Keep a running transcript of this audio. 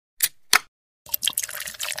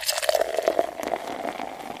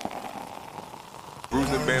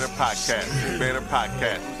Bruising Banner Podcast. Bruising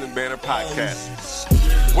Banner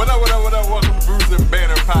Podcast. What up? Welcome to Bruising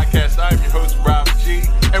Banner Podcast. I'm your host, Rob G.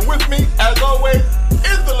 And with me, as always,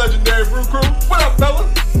 is the legendary Brew Crew. What up, fellas?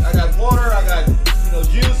 I got water, I got,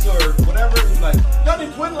 juice or whatever. It's like, y'all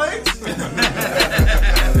need twin legs?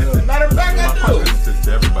 Matter of fact, I do. My question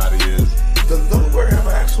to everybody is, does Delaware have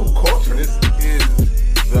an actual culture? This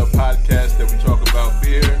is the podcast that we talk about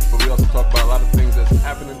beer, but we also talk about a lot of things that's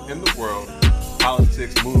happening in the world,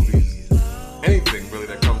 politics, movies, anything really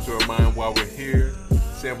that comes to our mind while we're here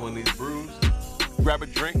sampling these brews. Grab a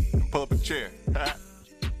drink and pull up a chair.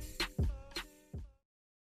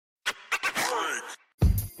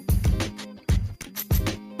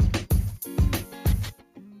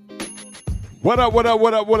 What up?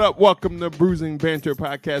 Welcome to Bruising Banter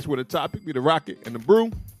Podcast, where the topic be the rocket and the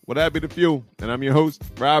brew, well, that be the fuel. And I'm your host,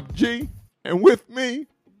 Rob G. And with me,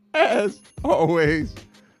 as always,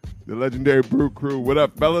 the legendary Brew Crew. What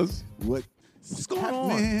up, fellas? What's going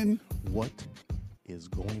on? What is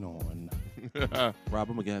going on? Rob,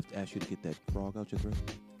 I'm going to have to ask you to get that frog out your throat.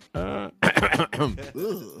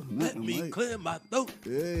 Let me clear my throat.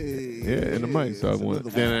 Hey, yeah, in the mic. So I want.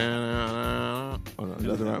 Oh no,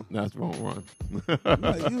 that's wrong. That's the wrong one.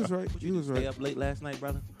 No, you was right. You was Stay right. up late last night,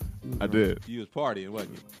 brother? I did. You was partying,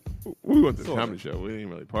 wasn't you? We went to the Sorta. comedy show. We didn't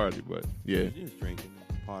really party, but yeah, You was drinking,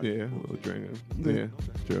 partying. yeah, a little drinking. Yeah. Yeah,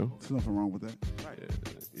 true. There's nothing wrong with that. Right.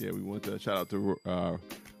 Yeah, we went to shout out to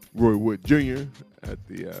Roy Wood Jr. at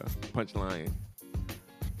the Punchline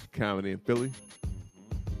Comedy in Philly.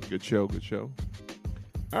 Good show.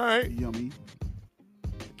 All right, Yummy.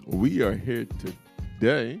 we are here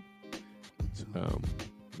today.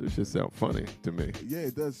 This just sounds funny to me. Yeah,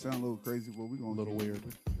 it does sound a little crazy, but we're going to a little weird.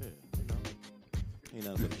 Yeah, Ain't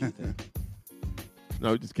nothing but a key thing.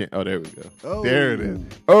 No, we just can't. Oh, there we go. Oh. There it is.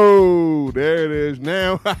 Oh, there it is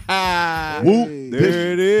now. Whoop.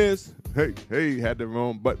 There it is. Hey, had the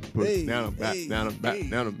wrong button pushed. Hey, Down and back, hey, down and back, hey,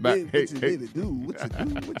 down and back. hey, Hey, what you hey. nigga do?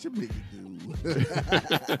 What you nigga do?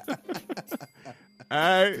 All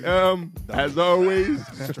right.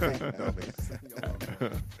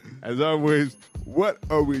 As always, what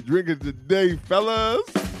are we drinking today, fellas?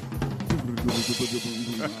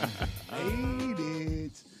 Hate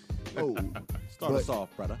it. Oh, Start us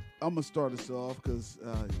off, brother. I'm going to start us off because,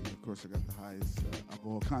 of course, I got the highest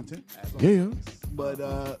alcohol content. Yeah. But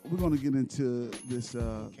we're going to get into this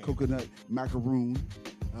coconut macaroon,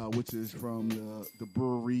 which is from the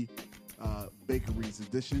brewery Bakeries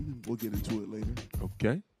edition. We'll get into it later.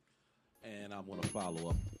 Okay. And I'm going to follow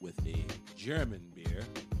up with a German beer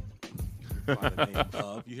by the name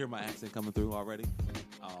of, you hear my accent coming through already?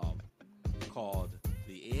 Called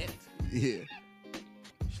the Ant Yeah.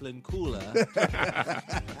 Schlenkula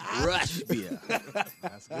Rush beer.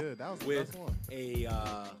 That's good. That was the With best one. a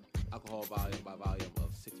alcohol volume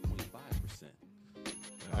of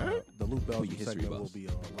 6.5%. The Luke your Belgium history segment will buffs. be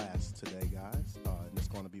last today, guys. And it's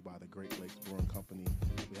going to be by the Great Lakes Brewing Company.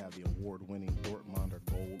 We have the award-winning Dortmunder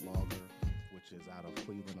Gold Lager, which is out of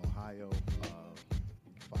Cleveland, Ohio.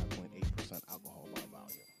 5.8% alcohol by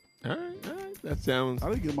volume. All right. That sounds. I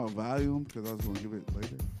didn't get my volume because I was going to give it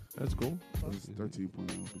later. That's cool. It's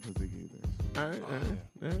 13.0 because they gave theirs. All right.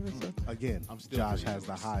 Yeah, that's Again, I'm still Josh drinking has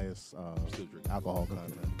the yours. highest Still drinking alcohol yours.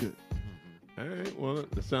 content. Good. all right. Well,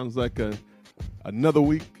 that sounds like another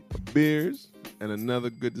week of beers and another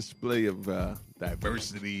good display of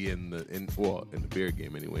diversity in the beer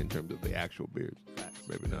game anyway, in terms of the actual beers.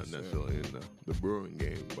 Maybe not necessarily in the brewing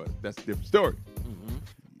game, but that's a different story.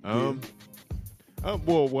 Well,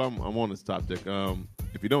 I'm on this topic.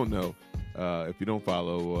 If you don't know, if you don't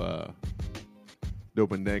follow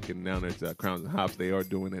Dope and Dank and now there's Crowns and Hops, they are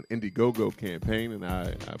doing an Indiegogo campaign, and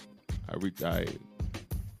I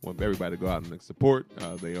want everybody to go out and support.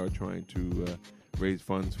 They are trying to raise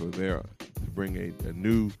funds to bring a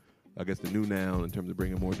new, I guess the new noun in terms of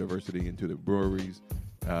bringing more diversity into the breweries.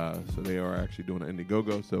 So they are actually doing an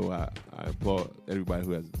Indiegogo. So I applaud everybody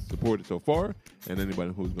who has supported so far, and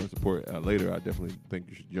anybody who's going to support later. I definitely think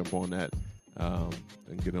you should jump on that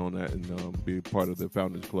and get on that and be part of the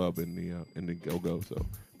Founders Club in the Indiegogo. So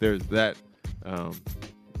there's that on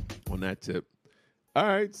that tip. All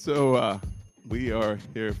right, so we are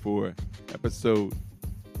here for episode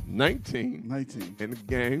 19 19. in the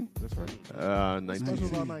game. That's right. 19. Special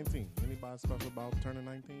about 19. Anybody special about turning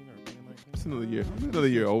 19 or being 19? It's another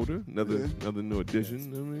year older, another new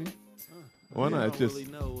addition. Yeah. I mean, why not? I It's don't just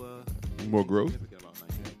really know more growth. significant about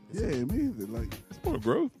 19. Yeah, me either. Like, It's more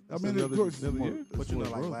growth. I It's mean, of course, another it's more, year. it's But you more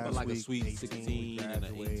know, like growth. last But like a week, sweet 18, 16 and an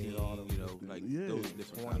graduated, 18, all them, you know, like Yeah. those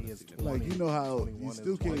different 20 kind of is significance. 20. Like, you know how 21 you is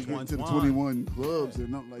still can't get 21. into the 21 clubs and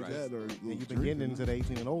nothing like Right. that. Or And you've been getting into the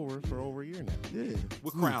 18 and over for over a year now. Yeah.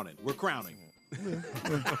 We're crowning. We're crowning.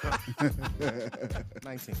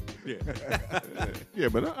 19. Yeah. Yeah,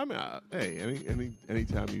 but I mean, hey,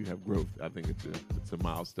 anytime you have growth, I think it's a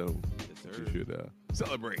milestone Yes, that sir. you should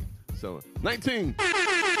celebrate. So 19.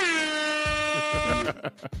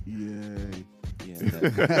 Yay. Yeah,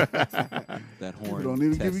 that People horn. don't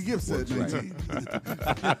even give you test gifts at works right. 19.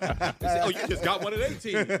 They say, oh, you just got one at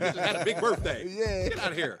 18. You just had a big birthday. Yeah. Get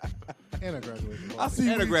out of here. And a graduation I party. see.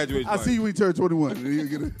 And a graduation I see you when you turn 21. And you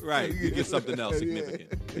get a, Right. You get something else Yeah.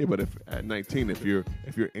 significant. Yeah, but if at 19, if you're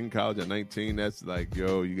in college at 19, that's like,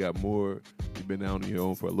 yo, you got more. You've been out on your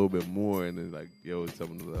own for a little bit more, and then like, yo,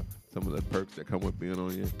 some of the perks that come with being.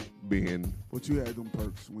 But you had them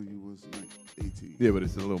perks when you was like 18. Yeah, but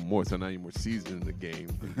it's a little more. So now you're more seasoned in the game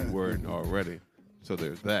than you weren't already. So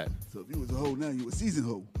there's that. So if you was a hoe now, you a season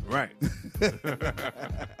hoe. Right.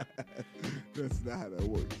 That's not how that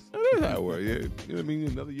works. That is how it works. Yeah, you know what I mean.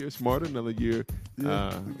 Another year smarter, another year Yeah,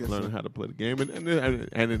 I guess learning so. how to play the game, and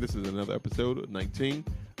then this is another episode of 19.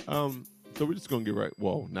 So we're just gonna get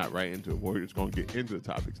not right into it. We're just gonna get into the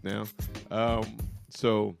topics now.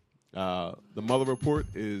 So the Mueller report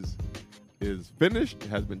is finished.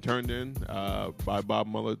 Has been turned in by Bob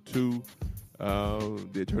Mueller to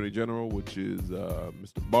the Attorney General, which is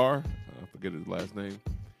Mr. Barr. I forget his last name.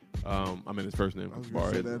 I mean his first name. I was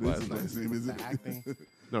Barr gonna say is his that is last his name. last name, is The it? acting.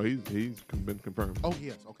 No, he's been confirmed. Oh,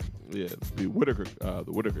 yes. Okay. Yeah, the Whitaker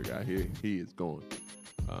guy here, he is gone.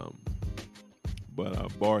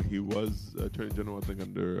 But Barr, he was Attorney General, I think,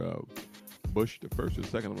 under Bush, the first or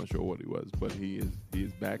second. I'm not sure what he was, but he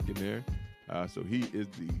is back in there. So he is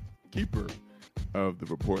the keeper of the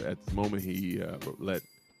report at this moment. He let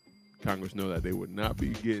Congress know that they would not be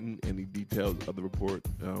getting any details of the report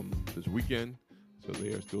this weekend. So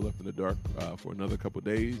they are still left in the dark for another couple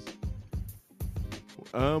days.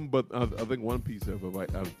 But I think one piece of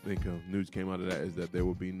news came out of that is that there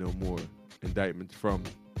will be no more indictments from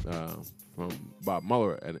Bob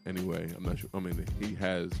Mueller. Anyway, I'm not sure. I mean, he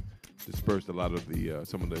has dispersed a lot of the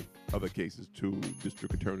some of the other cases to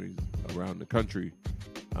district attorneys around the country,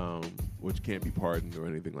 which can't be pardoned or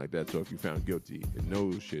anything like that. So if you're found guilty in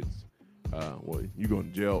those shits, well, you go to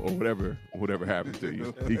jail or whatever happens to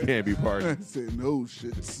you. He can't be pardoned. I said no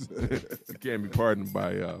shits. He can't be pardoned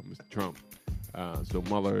by Mr. Trump. So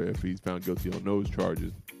Mueller, if he's found guilty on those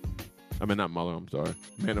charges, I mean, not Mueller, I'm sorry,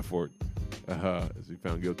 Manafort, is he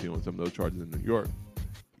found guilty on some of those charges in New York,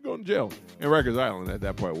 he's going to jail. And Rikers Island, at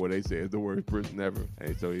that point, what they say is the worst prison ever.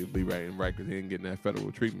 And so he'll be right in Rikers. He ain't getting that federal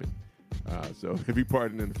treatment. So if he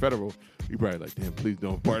pardoned in the federal, he probably like, damn, please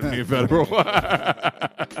don't pardon me in federal.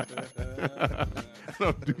 I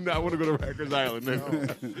do not want to go to Rikers Island. No,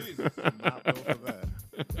 Nigga. Jesus. Not built for that.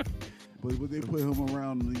 But would they put him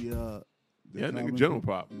around the Yeah, nigga, common- General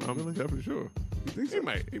Pop. I'm Really? definitely sure. You think He so?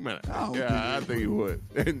 might. I don't Yeah, I think think he would.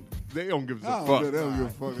 And they don't give us I a don't know, fuck. they don't give a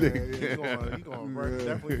fuck. Yeah, He's going Yeah. to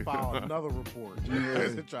definitely file another report Yeah.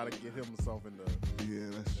 to try to get himself in the. yeah,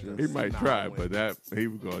 that's true. He might Nah, try, wait. but that he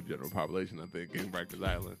would go general population, I think, in Rikers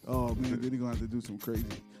Island. Oh man, then he gonna have to do some crazy.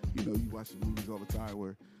 You know, you watch the movies all the time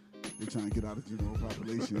where they trying to get out of the general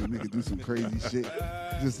population and nigga do some crazy shit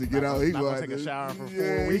just to get out. He not gonna gonna have take a to- shower for 4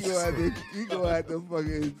 yeah, weeks. He gonna have to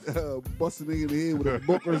fucking bust a nigga in the head with a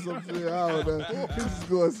book or something. I don't know. He's just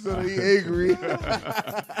going so he angry.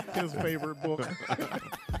 His favorite book.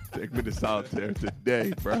 Take me to solitaire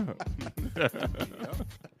today, bro.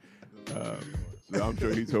 So I'm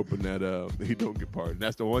sure he's hoping that he don't get pardoned.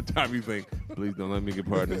 That's the one time you think, please don't let me get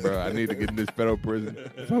pardoned, bro. I need to get in this federal prison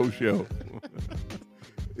for show.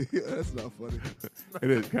 Yeah, that's not funny. It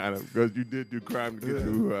is kind of, because you did do crime to get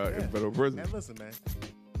through in federal prison. And listen, man,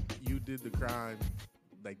 you did the crime,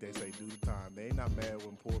 like they say, do the time. They ain't not mad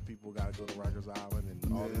when poor people got to go to Rikers Island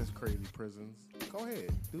and all Yeah. these crazy prisons. Go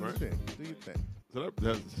ahead, do your Right. thing, do your thing.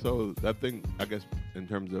 So that thing, I guess, in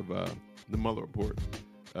terms of the Mueller report,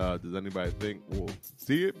 does anybody think we'll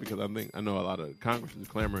see it? Because I know a lot of Congress is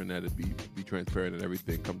clamoring that it be transparent and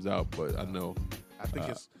everything comes out, but I know I think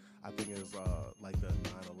it's like the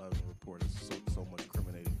 9/11 report is so much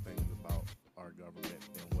incriminating things about our government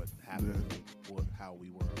and what happened and how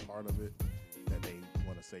we were a part of it that they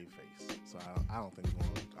want to save face. So I don't think we're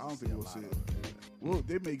going to. I don't think we'll a lot see of it. Well,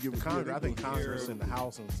 they may give it. Congress, I think they Congress and the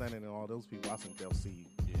House and Senate and all those people, I think they'll see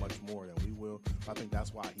much more than we will. I think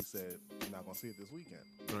that's why he said you're not going to see it this weekend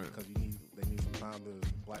Right. because they need some time to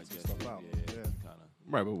black some stuff out. Yeah, Yeah. kind of.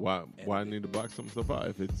 right, but why need to block some stuff out?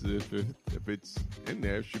 If it's in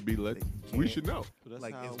there, it should be let. They We can't. should know. But that's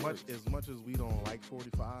Like how as it much works. as we don't like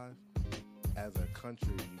 45, as a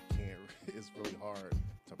country, you can't. It's really hard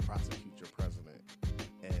to prosecute your president,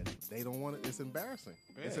 and they don't want it. It's embarrassing.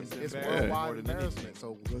 Yeah, it's embarrassing. worldwide More than embarrassment. anything.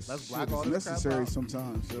 So Well, let's shit, black all it's this crap necessary out.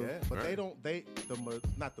 sometimes. So. Yeah, but they don't.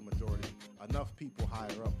 Not the majority. Enough people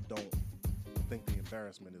higher up don't think the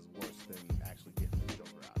embarrassment is worse than actually getting this joker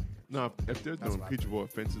out of here. No, if there's no That's what I think. impeachable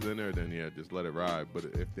offenses in there, then yeah, just let it ride. But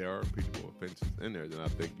if there are impeachable offenses in there, then I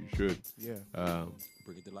think you should Yeah.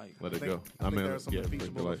 Bring it to light. let I it think, go. I think there are some yeah, bring it to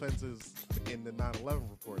impeachable light. offenses in the 9/11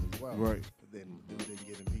 report as well. Right. But then dude didn't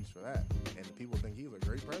get impeached for that, and the people think he's a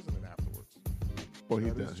great president afterwards. Well, he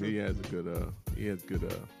That is does. true. He has a good. He has good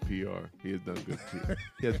PR. He has done good PR.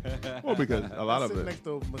 He has, well, because a lot of Sitting it, next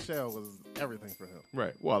to Michelle was everything for him.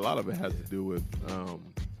 right? Well, a lot of it has to do with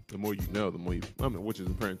the more you know, the more you. I mean, which is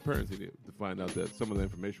transparency to find out that some of the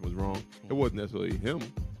information was wrong. It wasn't necessarily him.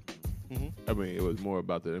 Mm-hmm. I mean, it was more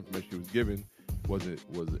about the information he was given was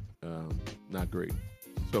not great.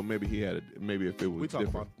 So maybe he had maybe if it was We talking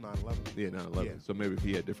different. about 9/11. Yeah, 9/11. Yeah. So maybe if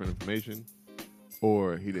he had different information,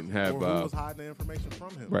 or he didn't have Or who was hiding the information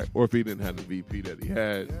from him. right, or if he didn't have the VP that he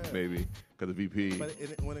had, Yeah. maybe because the VP. But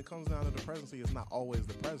when it comes down to the presidency, it's not always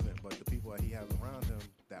the president, but the people that he has around him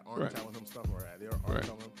that aren't Right. telling him stuff or they aren't Right.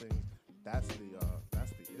 telling him things. That's the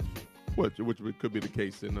issue. Which could be the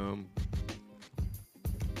case in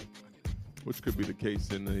which could be the case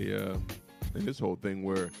in the in this whole thing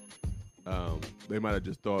where they might have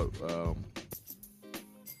just thought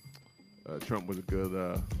Trump was a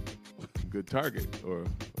good target,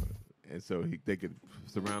 and so they could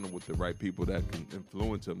surround him with the right people that can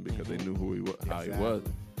influence him because they knew who he was, how he was.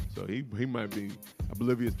 So he might be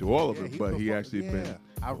oblivious to all of it, he's but he before- actually yeah. been.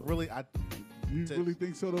 You really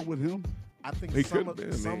think so though with him? I think He some could of be.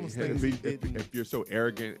 I some mean, of the things he didn't. if you're so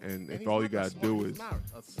arrogant and and if he's all you not gotta smart- do he's is not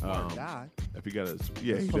a smart guy. if you gotta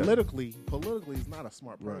he does. Politically, he's not a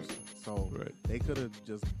smart Right. person. So Right. they could have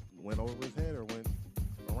just went over his head or went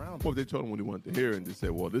around. Well, if they told him what he wanted to hear and just said,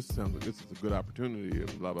 well, this sounds like this is a good opportunity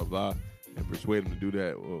and blah, blah, blah, and persuade him to do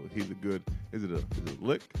that, well, he's a good, is it a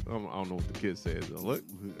lick? I don't know what the kids say. Is it a lick?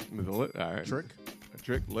 Is it a lick? All right. Trick. A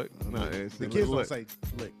trick? Lick? No, it's The a kids lick. don't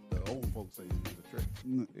say lick. The old folks say it's a trick.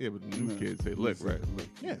 Yeah, but the new kids say lick, right?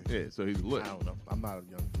 Yeah. Yeah, so he's a lick. I don't know. I'm not a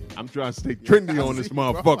young kid. I'm trying to stay trendy on this I see,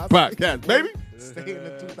 bro. motherfucking podcast, baby. Stay in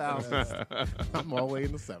the 2000s. I'm all the way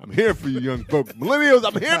in the 70s. I'm here for you young folks. Millennials,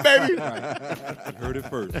 I'm here, baby. You heard it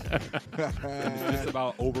first. It's just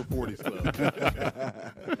about over 40s club.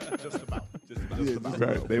 Just about.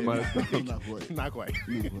 Right, they might have Not quite. Not quite.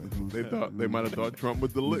 they might have thought Trump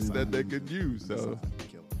was the lick that they could use. So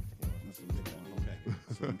Kill him.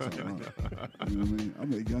 You know what I mean?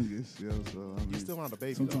 I'm the youngest, so I mean, You're still not a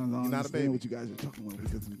baby. sometimes though. I You're don't not a understand baby. what you guys are talking about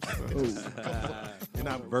because I'm You're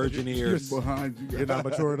not Virgin ears. behind you guys. You're not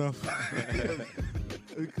mature enough.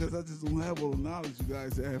 Because I just don't have all the knowledge you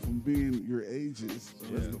guys have from being your ages.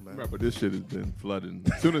 Wisdom, man. right, but this shit has been flooding.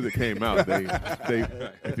 As soon as it came out, they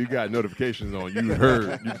if you got notifications on, you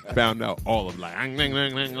found out all of like, Right. They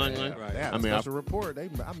had I a mean, special report. I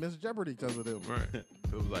missed Jeopardy because of them. right.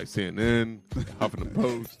 It was like CNN, Huffington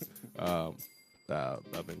Post, I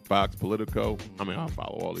think Fox, Politico. I mean, I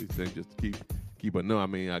follow all these things just to keep a know. I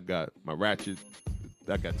mean, I got my Ratchet.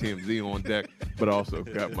 I got TMZ on deck, but also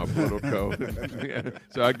got my Politico. Yeah.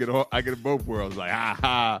 So I get both worlds. Like,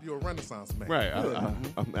 ha. You're a Renaissance man. Right.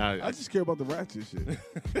 I just care about the ratchet shit.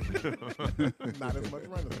 Not as much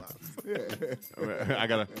Renaissance. I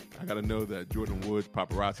gotta know that Jordan Woods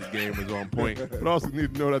paparazzi game is on point, but also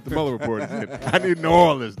need to know that the Mueller report is in. I need to know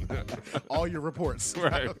all this. All your reports.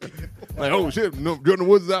 Right. Like, oh shit, no, Jordan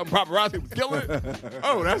Woods is out and paparazzi was killing it.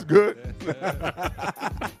 Oh, that's good.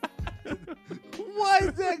 Why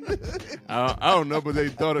is that good? I don't know, but they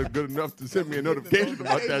thought it good enough to send me a notification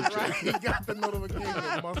about that Right. shit. He got the notification.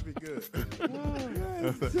 It must be good.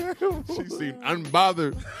 She seemed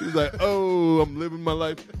unbothered. She was like, oh, I'm living my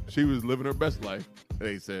life. She was living her best life.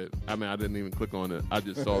 They said, I mean, I didn't even click on it. I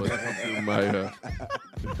just saw it come through my,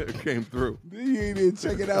 it came through. You ain't even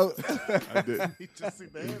check it out. I didn't. He just see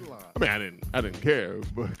the headline. I mean, I didn't care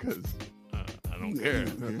because I don't care.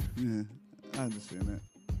 Yeah, I understand that.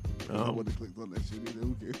 I wouldn't have clicked on that shit either.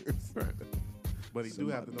 Who cares? Right. But he do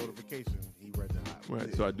have the notification. He read the highlight.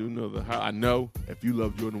 Right. So I do know I know if you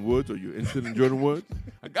love Jordan Woods or you're interested in Jordan Woods,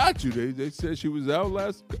 I got you. They said she was out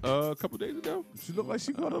last couple days ago. She looked like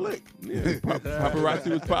she caught a lick. Yeah,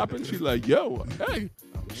 paparazzi was popping. She like, yo, hey,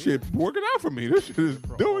 shit working out for me. This shit is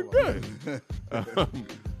doing good.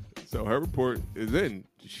 So her report is in.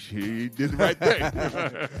 She did the right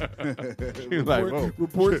thing. She was like, whoa.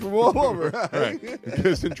 Reports from all over. Right.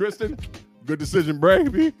 Kissing Tristan. Good decision,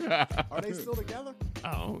 baby. Are they still together?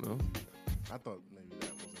 I don't know. I thought maybe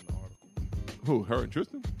that was in the article. Who, her and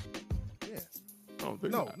Tristan? Yeah. I don't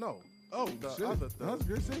think No, so. no. Oh, the Shit. other, I was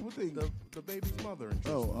gonna say what they. the baby's mother. And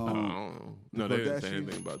Oh, I don't know. No, they didn't say Kardashian?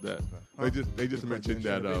 anything about that. Huh? They just mentioned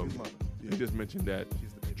that the baby's mother. they just mentioned that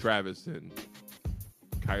She's the baby. Travis and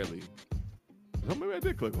Kylie. Oh, maybe I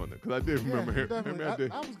did click on it because I did remember him. Maybe I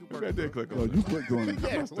did. I was Maybe I did click Oh, on it. you clicked on it.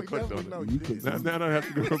 Yeah, must have we clicked on definitely it. know You you clicked did. on Now I don't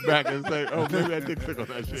have to go back and say, oh, maybe I did click on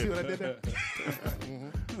that See shit. what I did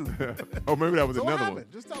there? Oh, maybe that was So what another happened? one.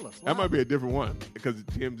 Just tell us. That might be a different one because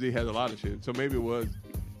TMZ has a lot of shit. So maybe it was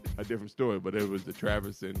a different story, but it was the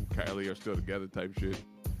Travis and Kylie are still together type shit.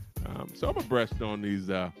 So I'm abreast on these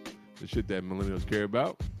the shit that millennials care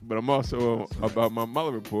about, but I'm also about my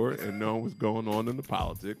Mueller report and knowing what's going on in the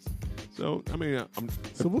politics. So I mean,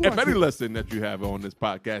 So what if about any you? lesson that you have on this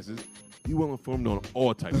podcast is you well informed on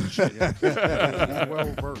all types of shit.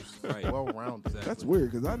 well versed, Right. well rounded. That's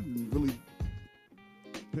weird because I didn't really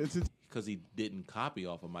pay attention. Because he didn't copy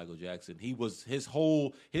off of Michael Jackson. He was his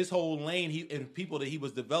whole lane. And people that he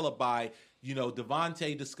was developed by. You know,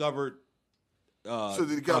 Devontae discovered. So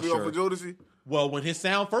did he copy off of Jodeci? Well, when his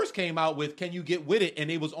sound first came out with "Can You Get With It"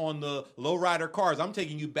 and it was on the Lowrider Cars, I'm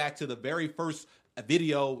taking you back to the very first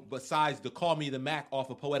video besides the "Call Me the Mac" off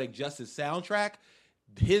of Poetic Justice soundtrack.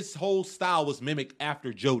 His whole style was mimicked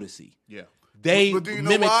after Jodeci. Yeah. They But do you know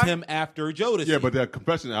mimicked why? him after Jodeci. Yeah, but that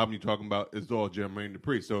Confession album you're talking about is all Jermaine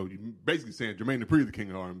Dupri. So you basically saying Jermaine Dupri is the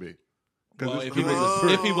king of R&B. Well, it's-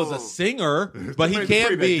 if he was a singer, but he Jermaine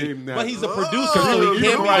can't Dupri that be. gave him that. But he's a Oh, producer, so You he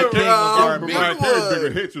can't know be Mariah the king of R&B. Mariah Carey's What?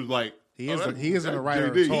 bigger hits was like He is that- he isn't a that's writer.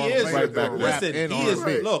 JD. He He Right is. back then. Listen, and he is.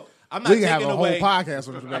 R&B. Look, I'm not We can taking have a whole away. podcast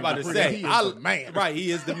on Jermaine I'm about to Dupri. say, He is the man. Right,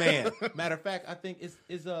 he is the man. Matter of fact, I think is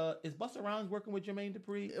Busta Rhymes working with Jermaine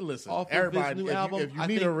Dupri? Listen, off of everybody. his new If album. you I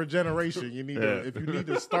need think- a regeneration, you need to. If you need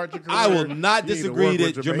to start your career, I will not you need to disagree work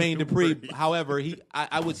that with Jermaine Dupri. However,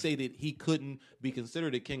 I would say that he couldn't be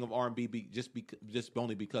considered a king of R&B just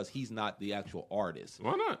only because he's not the actual artist.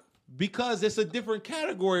 Why not? Because it's a different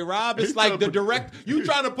category, Rob. It's He's like trying the to direct. You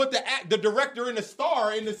trying to put the director and the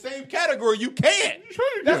star in the same category? You can't. Sure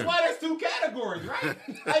you That's can. why there's two categories, right?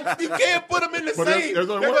 Like, you can't put them in the But same. They're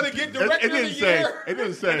only one- going to get director it didn't of the say, year. It didn't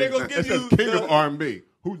and say. they're gonna It give says you king the, of R&B.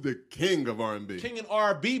 Who's the king of R&B? King and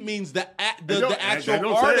R&B means the It don't- actual it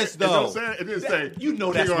don't say artist, it. though. It didn't say. You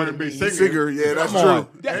know king that's of what it R&B means. Singer, yeah, that's Come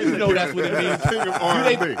true. on. You know that's what it means. King of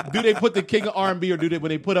R&B. Do they put the king of R&B, or do they, when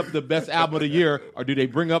they put up the best album of the year, or do they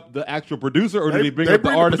bring up the actual producer, or do they bring up the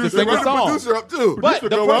bring the artist to producer sing Bring a the song? producer up too. But Producer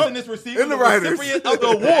the go person up, that's receiving and the the writers. recipient of the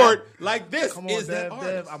award, like this, Come on, is that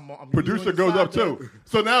Dev, artist. I'm Producer using goes the up side too.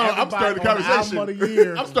 So now I'm Everybody starting the on the album of the conversation.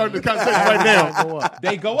 year. I'm starting the conversation right now. Go up.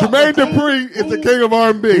 They go up. Jermaine Dupri is the king of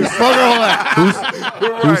R&B. Fuck all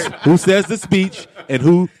that. Who says the speech and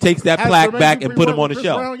who takes that Has plaque Jermaine back and Dupri put him worked on the with Chris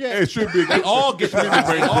shelf? Brown yet? It should be. They all get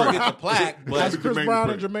the plaque, but Has Chris Jermaine Brown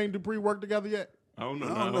Dupri. and Jermaine Dupri worked together yet? I don't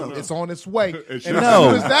know. It's on its way. It And should. as no,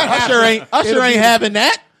 soon as that happens, Usher it'll ain't be- having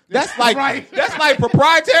that. That's like Right. that's like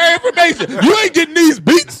proprietary information. You ain't getting these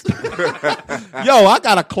beats. Yo, I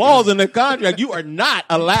got a clause in the contract. You are not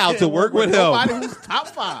allowed to work with him. Nobody who's top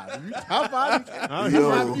five. You top five. You can't. He Top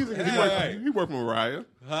worked- five music. he worked with Mariah.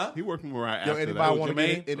 Huh? He worked with Mariah Yo, after anybody that. want to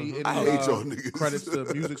get any I hate y'all niggas. credits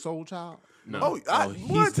to Music Soul Child? Oh, he's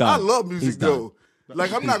what? done. I love music He's done. though.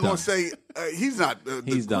 Like I'm not He's gonna done. say he's not the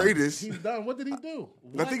He's done. greatest. He's done. What did he do?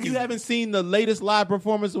 I think You he's. haven't seen the latest live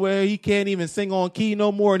performance where he can't even sing on key no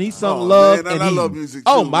more, and he sung Oh, "Love." man, and I he, love music,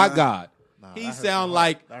 oh too, my man. God, Nah, he that hurts sound my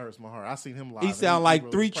like heart. That hurts my heart. I seen him live. he and sound like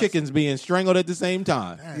really three impressive. chickens being strangled at the same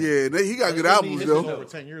time. Yeah, he got good He albums This is was though. over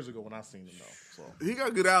 10 years ago when I seen him though. So He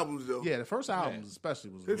got good albums though. yeah, the first album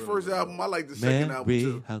especially was His really, first really album, good. I like the second album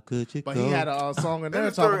too. how could you But go? he had a song in there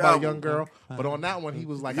his talking third about a album. young girl. But on that one, he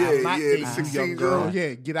was like, Yeah, "I'm not yeah, dating the you, 16 young girl. girl.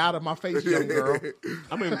 Yeah, get out of my face, young girl."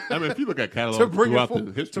 I mean, if you look at To catalogs bring it throughout full-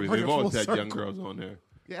 the history, to bring they've it always full had young circle. girls on there.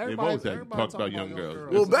 Yeah, They've everybody, always had everybody talked about young young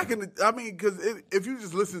girls. Well, back in the, I mean, because if you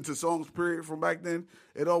just listen to songs, period, from back then,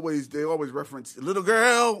 they always reference little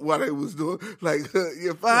girl while they was doing like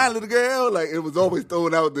you're fine, little girl. Like it was always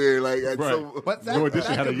thrown out there. Like at Right. some, But New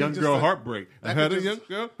Edition that had a could be young just girl a- heartbreak. I that had could a young just-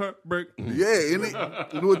 girl heartbreak. yeah,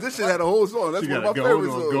 and New Edition had a whole song. That's She one got of to my go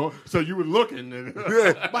favorite on, songs. go. So you were looking. And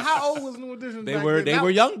But how old was New Edition? They back were- then? they That- were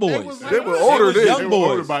young boys. was They were like- older was then. young they were boys.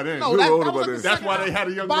 older by then. No, We that, were older that was by like the then. That's second why they album. had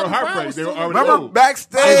a young Bobby girl Brown heartbreak. was They were still already Remember old.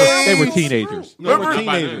 backstage? They were teenagers. No, They were not by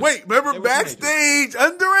teenagers. then. Wait, remember They were backstage,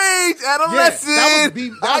 underage, Yeah, adolescent? that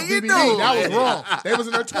was How you BBD. doing? That was wrong. They was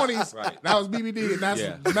in their 20s. Right. That was BBD, and that's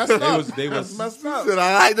Yeah. messed up. They That's was- messed up. Said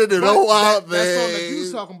I didn't But know why, that song that you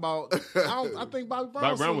was man. talking about, I think Bobby Brown. Bob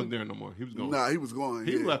Brown still- wasn't there no more. He was gone. Nah, he was going.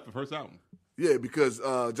 He yeah. left the first album. Yeah, because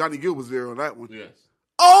Johnny Gill was there on that one. Yes.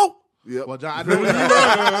 Oh, Yep. Well, John,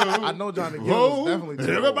 I know Johnny Gill was definitely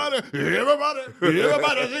too old. everybody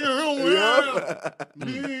sing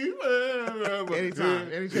Anytime,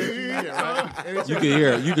 any chance you get, right? Any You chance- can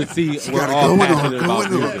hear, you can see we're Got it all going passionate on, about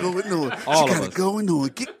going on, music. going on. All She of got us. it going on.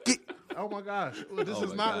 Get. Oh my gosh, well, this Oh is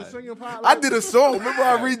my not God. a singing podcast. I did a song. Remember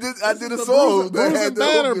I read this? I did a song. that Bruce had and the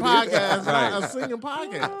Banner opening. podcast, Right. not a singing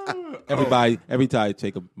podcast. Everybody, every time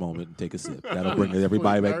take a moment and take a sip. That'll bring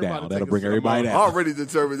everybody back Everybody down. take That'll a bring sip. everybody I down. already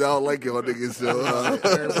determined I don't like y'all niggas. So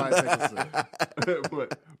Everybody take a sip.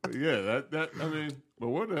 but yeah, I mean, but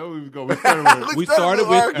what the hell we was going? We started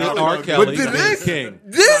with R. Kelly, But then then this- King.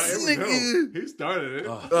 this nigga. He started it.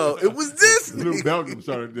 Oh, it was this Lou nigga. Belgium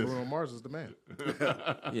started this. Bruno Mars is the man.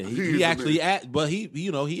 Yeah, He's he the actually asked, but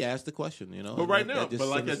he asked the question, But right now, just but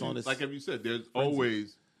like sent us as, you, on this like you said,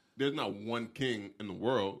 there's not one king in the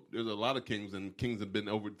world. There's a lot of kings, and kings have been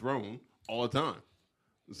overthrown all the time.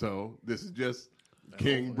 So this is just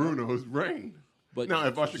King Bruno's reign. But now,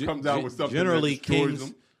 if Usher comes out with something generally that destroys kings,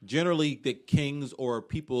 them, generally the kings or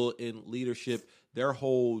people in leadership, their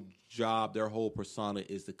whole job, their whole persona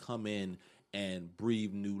is to come in and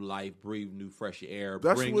breathe new life, breathe new fresh air,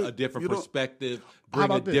 That's bring what- a different you know- perspective, How bring a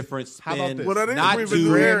about this? different How about spin, this? Well, that ain't not breathing to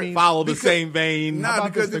new air follow the because- same vein. Nah, How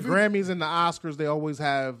about because this? The if you- Grammys and the Oscars, they always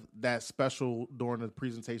have that special during the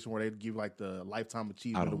presentation where they give like the Lifetime I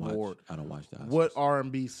Achievement don't Award. watch. I don't watch that. What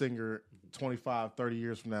R&B singer 25, 30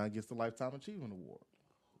 years from now gets the Lifetime Achievement Award?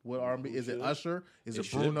 What R&B? Is it Usher? Is it It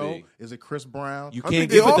should Bruno? be. Is it Chris Brown? You I can't think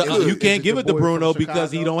they give it all to should. you Is can't it give the it to boy Bruno from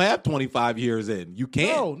because he Chicago? don't have 25 years in. You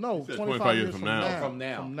can't. No, said 25 years from now. From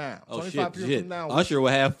now. From now. Oh 25 shit, years shit. from now. Usher will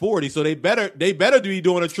have 40, so they better be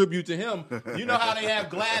doing a tribute to him. You know how they have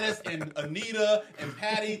Gladys and Anita and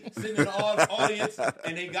Patty sitting in the audience,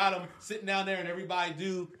 and they got them sitting down there, and everybody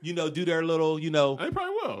do their little they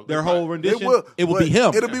probably will. their They whole probably- It rendition. will. It will but be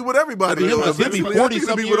him. It'll be with everybody. It'll be him. He'll be Eventually, 40 I think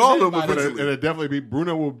it'll be some with all years of in them. by But then. eventually. it'll definitely be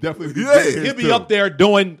Bruno will definitely be. Yeah. getting his He'll be too. up there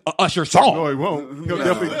doing a Usher song. No, he won't. He'll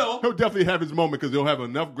No. definitely have his moment because he'll have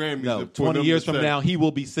enough Grammys. No, for 20 them years to from say, now, he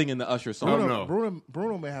will be singing the Usher song. No.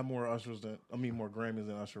 Bruno may have more Ushers more Grammys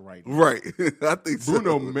than Usher right now. Right. I think so.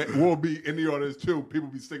 Bruno will be in the audience too. People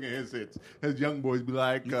be singing his hits. His young boys be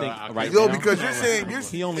like, You think I right can't- Yo, now? because you're saying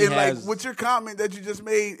He only and has- like with your comment that you just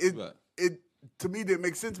made, What? it to me didn't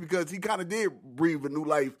make sense because he kind of did breathe a new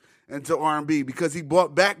life into R&B because he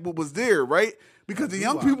brought back what was there, right? Because the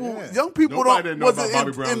young people Nobody didn't know wasn't about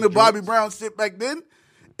Bobby Brown's in the Bobby joints. Brown shit back then.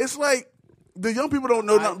 It's like the young people don't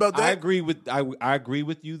know nothing about that. I agree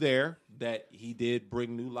with you there that he did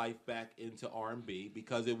bring new life back into R&B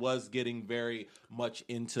because it was getting very much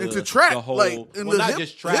into trap, the whole, like, in well, the not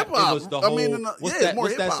just trap. hip-hop. It was the I whole. mean, in the- what's yeah, that? more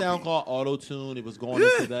What's that hip-hop. sound called? Auto tune. It was going Yeah.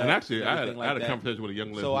 into that. And actually, I had everything like a that. conversation with a young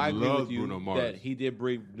lady So I who agree loves with you Bruno Mars. that he did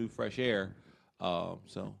bring new fresh air. So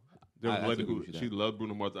There was I a lady agree who with you she there. loved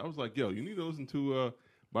Bruno Mars. I was like, yo, you need to listen to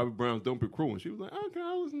Bobby Brown's "Don't Be Cruel," and she was like, "Oh, can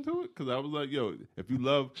I listen to it?" Because I was like, "Yo, if you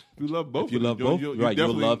love both, If you of them, love both, you'll right, you'll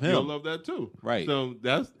definitely- love him. You'll love that too, Right. So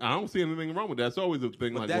I don't see anything wrong with that. That's always a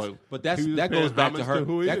thing. But like, that he was goes paying back to homage her.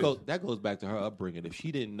 who he is. That goes back to her upbringing. If she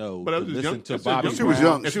didn't know But to I was just listen young. to I said Bobby young She was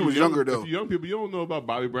Brown, young. If She you're was young- younger, though. If you're young people, you don't know about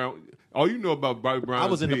Bobby Brown. All you know about Bobby Brown. I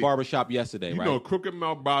was is in the Pete. barbershop yesterday, You right? know, Crooked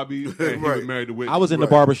Mouth Bobby. And he Right. was married to Whitney. I was in the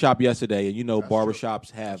Right. barbershop yesterday, and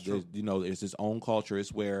barbershops have there's its own culture.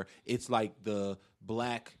 It's where it's like the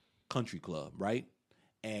black country club, right?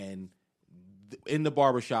 And in the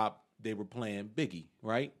barbershop, they were playing Biggie,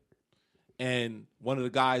 right? And one of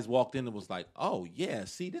the guys walked in and was like, "Oh yeah,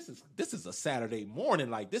 see, this is a Saturday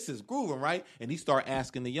morning, like this is grooving, right?" And he started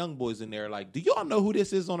asking the young boys in there, like, "Do y'all know who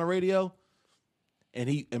this is on the radio?" And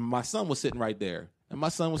my son was sitting right there,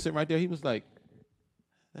 He was like,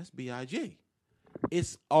 "That's B.I.G."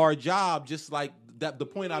 It's our job, just like that. The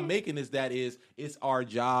point I'm making is it's our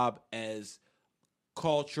job as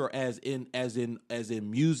culture, as in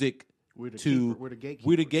music. We're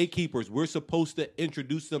the gatekeepers. We're supposed to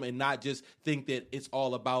introduce them and not just think that it's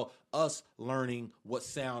all about us learning what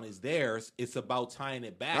sound is theirs. It's about tying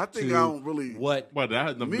it back I think to I don't really- what. But that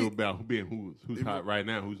has nothing to Me- do about being who's hot right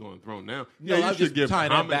now, who's on the throne now. No, you I'm should just give tying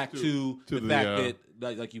that homage back to the fact uh,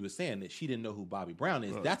 that, like you were saying, that she didn't know who Bobby Brown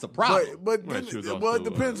is. That's a problem. But Right, she was it also,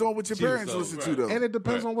 depends on what your she was parents so- listen to, right. though. And it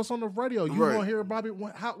depends on what's on the radio. You Right. won't hear Bobby.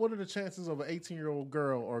 What are the chances of an 18-year-old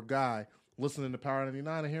girl or guy listening to Power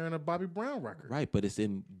 99 and hearing a Bobby Brown record? Right, but it's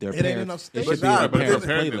in their It ain't parents. enough It stations. should be But in nah, their but parents'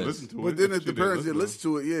 parents didn't playlist. listen to it. But then She if the didn't parents didn't listen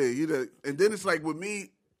to it, and then it's like with me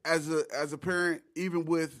as a parent, even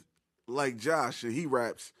with like Josh and he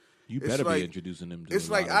raps. You it's better like- be introducing them to It's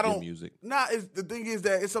a like lot I of good don't. music. Nah, the thing is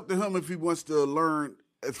that it's up to him if he wants to learn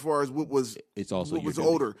as far as what was. It's also what your was duty.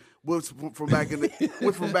 older, what's from back in the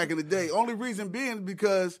what's from back in the day. Only reason being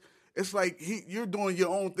because it's like you're doing your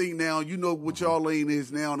own thing now. You know what y'all lane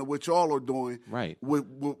is now and what y'all are doing. Right. What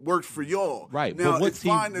works for y'all. Right. Now, but it's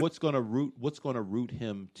fine what's gonna root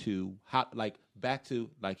him to back to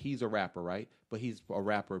he's a rapper, right? But he's a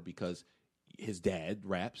rapper because his dad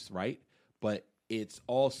raps, right? But it's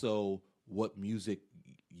also what music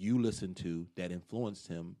you listen to that influenced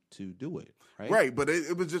him to do it, right? Right, but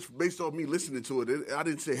it was just based off me listening to it. I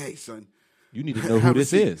didn't say, hey, son. You need to know who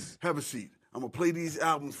this is. Have a seat. I'm going to play these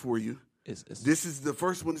albums for you. This is the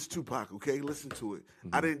first one is Tupac, okay? Listen to it.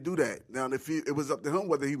 Mm-hmm. I didn't do that. Now, it was up to him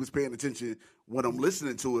whether he was paying attention when I'm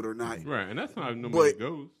listening to it or not. Right, and that's how normally it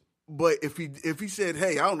goes. But if he said,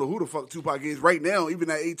 hey, I don't know who the fuck Tupac is right now, even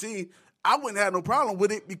at 18, I wouldn't have no problem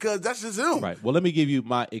with it because that's just him. Right. Well, let me give you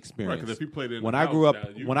my experience. Right, because if he played it when I grew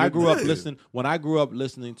up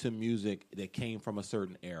listening to music that came from a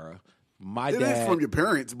certain era, my dad. It is from your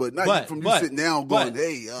parents, but not from you sitting down going,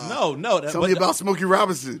 hey, no, tell me about Smokey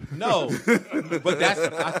Robinson. No, but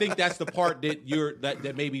I think that's the part that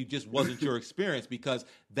that maybe just wasn't your experience because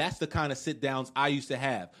that's the kind of sit downs I used to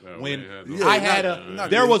have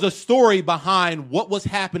there was a story behind what was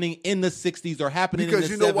happening in the 60s or happening in the 70s.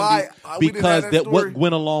 You know why? Because that what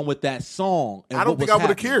went along with that song. And I don't think I would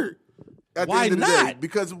have cared. Why not?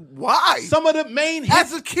 Because why? Some of the main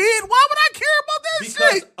hits. As a kid, why would I care about that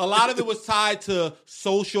because shit? A lot of it was tied to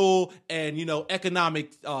social and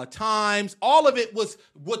economic times. All of it was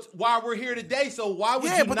why we're here today. So why would you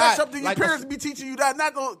not? Yeah, but that's something your parents be teaching you that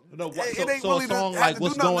not going. No, it ain't so really a song to like do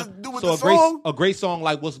what's nothing going. to do with So the song. a great song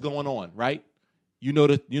like what's going on, right? You know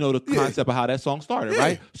the concept of how that song started,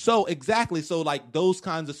 right? So exactly. So like those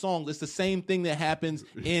kinds of songs, it's the same thing that happens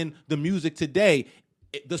in the music today.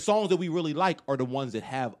 The songs that we really like are the ones that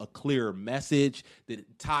have a clear message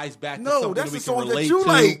that ties back to something that we can relate to.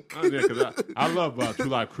 Like. Because I love True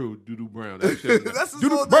Life Crew, Doo-Doo Brown. That shit, that's the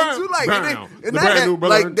song that you like. The brand new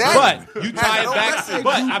brother. Like that. But you tie it back.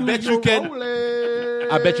 But I bet you can.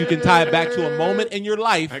 I bet you can tie it back to a moment in your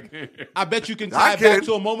life. I bet you can tie it back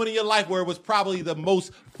to a moment in your life where it was probably the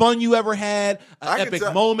most fun you ever had, an epic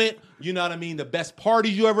moment. You know what I mean? The best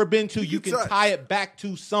parties you ever been to. You can tie it back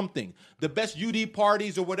to something. The best UD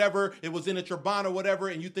parties or whatever, it was in a Trabant or whatever,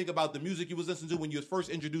 and you think about the music you was listening to when you was first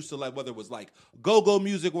introduced to like whether it was like go-go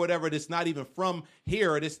music or whatever that's not even from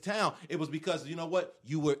here or this town. It was because, you know what?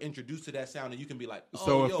 You were introduced to that sound and you can be like,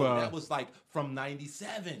 that was like from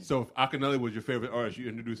 97. So if Akinele was your favorite artist, you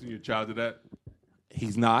introducing your child to that?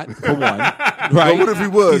 He's not, for one. Right? But what if he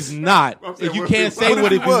was? He's not. You can't say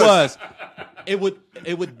what if he was. It would.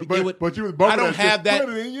 But you was I don't have that.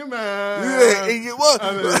 Put it in your mind. Yeah, and you was.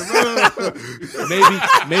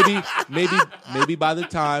 maybe by the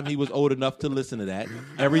time he was old enough to listen to that,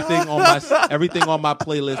 everything on my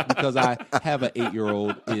playlist because I have an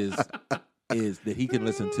 8-year-old is that he can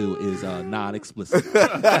listen to is non-explicit.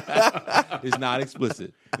 It's not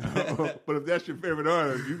explicit. But if that's your favorite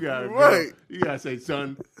artist, you gotta you gotta say,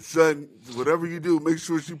 son, whatever you do, make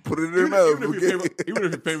sure you put it in their mouth. Even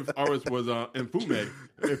if your favorite artist was Mfume,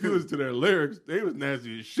 if you listen to their lyrics, they was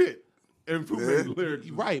nasty as shit. Mfume's lyrics,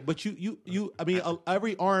 right? But you, I mean,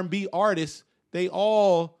 every R&B artist, they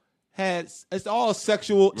all had it's all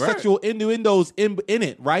sexual innuendos in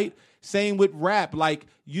it, right? Same with rap. Like,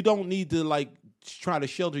 you don't need to like try to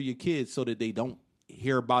shelter your kids so that they don't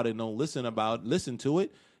hear about it and don't listen to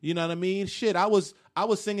it. You know what I mean? Shit, I was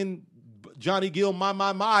singing Johnny Gill,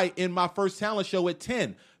 My, in my first talent show at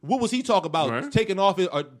 10. What was he talking about? Right. Taking off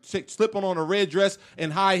or slipping on a red dress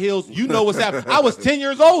and high heels. You know what's happening. I was 10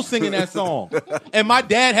 years old singing that song. And my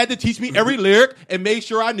dad had to teach me every lyric and make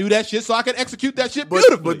sure I knew that shit so I could execute that shit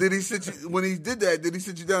beautifully. But did he sit you, when he did that, did he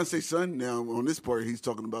sit you down and say, son, now on this part he's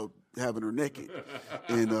talking about having her naked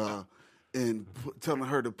and telling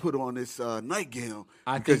her to put on this nightgown.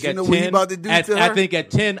 I think you know what he's about to do to her? I think at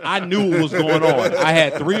 10, I knew what was going on. I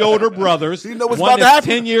had 3 older brothers. You know what's one about that's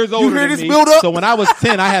to happen? 10 years older than me. Build up? So when I was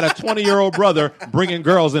 10, I had a 20-year-old brother bringing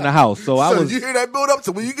girls in the house. So you hear that build up?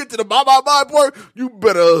 So when you get to the bye part, you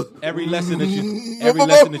better. Every lesson that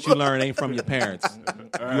you learn ain't from your parents.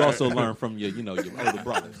 You also learn from your older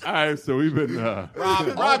brothers. All right, so we've been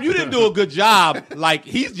Rob, you didn't do a good job. Like,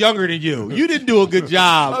 he's younger than you. You didn't do a good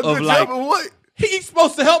job of like. What? He's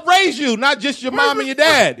supposed to help raise you, not just your mom and your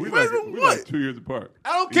dad. We like 2 years apart.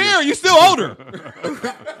 I don't care. You're still older.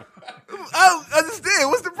 I don't understand.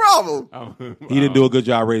 What's the problem? He didn't do a good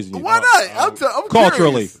job raising you. Why not? I'm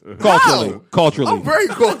culturally. Culturally. I'm very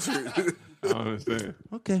cultured. I don't understand.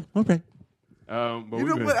 Okay. But you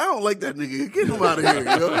know what? I don't like that nigga. Get him out of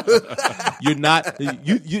here. You're not.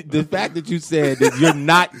 The fact that you said that you're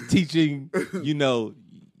not teaching,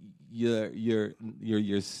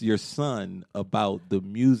 your son about the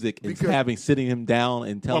music and Because- sitting him down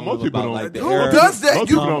and telling most him people about don't. like the Who era. does that? Most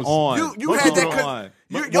You, people don't. on. you had that. on.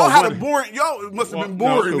 Y'all had a boring. Y'all must have been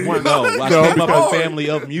boring. one- No, I No, came up in because- a family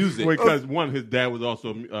of music. Because one, his dad was also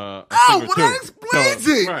a singer Oh, well, that too. explains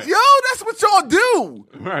So, it. right. Yo, that's what y'all do.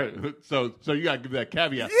 Right. So you gotta give that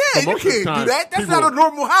caveat. Yeah, But you most of the can't time, do that. That's people- not a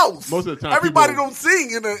normal house. most of the time, everybody people- don't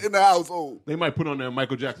sing in the household. They might put on their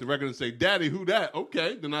Michael Jackson record and say, "Daddy, who that?"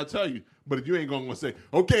 Okay, then I'll tell you. But if you ain't going to say,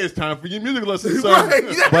 "Okay, it's time for your music lesson, son." Right,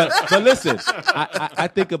 yeah. but listen, I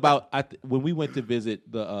think about when we went to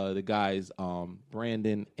visit the guys,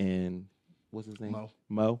 Brandon and what's his name,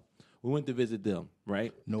 Mo. We went to visit them,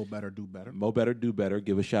 right? Know better, do better. Mo Better Do Better.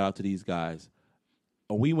 Give a shout out to these guys.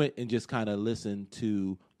 We went and just kind of listened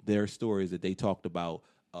to their stories that they talked about,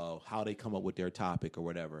 how they come up with their topic or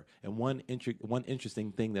whatever. And one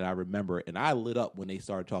interesting thing that I remember, and I lit up when they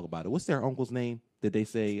started talking about it. What's their uncle's name? Did they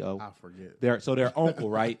say? I forget. Their uncle,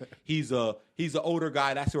 right? He's an older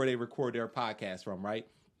guy. That's where they record their podcast from, right?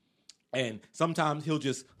 And sometimes he'll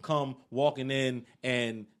just come walking in,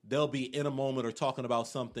 and they'll be in a moment or talking about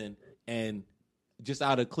something, and just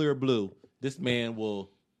out of clear blue, this man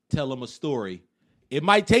will tell him a story. It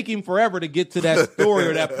might take him forever to get to that story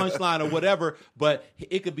or that punchline or whatever, but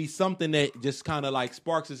it could be something that just kind of like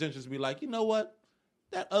sparks his interest. Be like, you know what?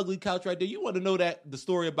 That ugly couch right there. You want to know the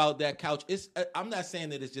story about that couch? I'm not saying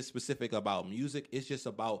that it's just specific about music. It's just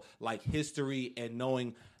about like history and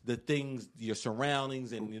knowing the things, your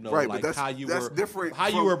surroundings, and Right, like but how you were different how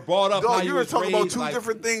you from- were brought up. Dog, how you you're were talking about raised, two like,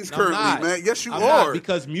 different things I'm currently, not. man. Yes, you I'm are. not,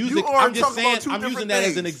 because music. You are I'm just talking saying. about two I'm using different that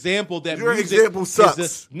as an things. example. That Your music example is sucks. the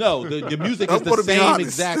music I'm is the gonna be same honest.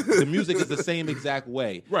 exact. The music is the same exact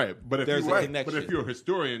way. Right. But if There's you, a connection. But if you're a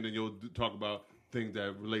historian, then you'll talk about things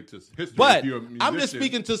that relate to history. But If you're a I'm just musician-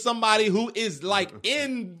 speaking to somebody who is like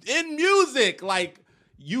in music. Like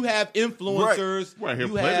you have influencers. Right, he'll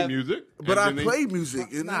you play have the music. But and I then they- play music.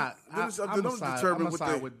 It's And not. them I'm don't side, determine I'm what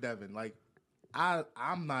side they. with Devin. Like,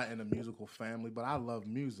 I'm not in a musical family, but I love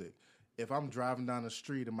music. If I'm driving down the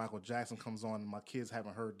street and Michael Jackson comes on and my kids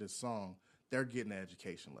haven't heard this song, they're getting an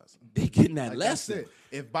education lesson. They getting that Like, lesson. That's it.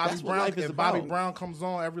 If Bobby That's what Brown, life is if Bobby about. Brown comes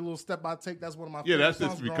on, every little step I take, that's one of my Yeah, favorite that's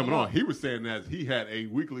songs just be growing coming on. up. He was saying that he had a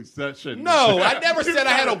weekly session. No, I never said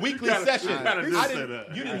I had a weekly kinda- session. you kinda did I say didn't, that.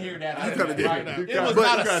 you didn't hear that. I kinda didn't, did. right? You It kinda- was but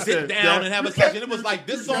not you a kinda sit said down that. and have a session. It was like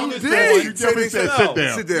this song You is did. going. You definitely said sit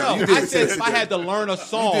down. Sit down. No, You did I say said sit if I down. had to learn a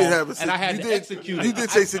song You did have a and I had you to did- execute it. You did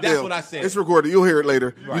say sit That's down. what I said. It's recorded. You'll hear it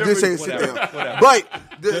later. You Right. did say sit Whatever, down. whatever. But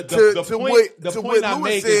The to point I what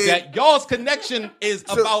make Lewis is said, that y'all's connection is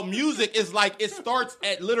about music. Is like it starts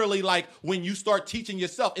at literally like when you start teaching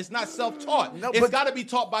yourself. It's not self-taught. No, It's but- got to be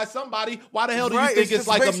taught by somebody. Why the hell do you Right, think it's it's just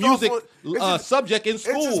like a based music off of- it's just- subject in it's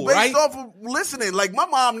just school, based right? off of listening. Like my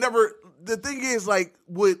mom never. The thing is, like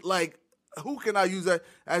with like, who can I use that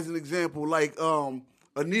as an example? Like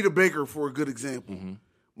Anita Baker for a good example. Mm-hmm.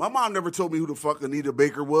 My mom never told me who the fuck Anita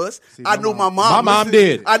Baker was. See, I my know my mom- mom. My mom listened-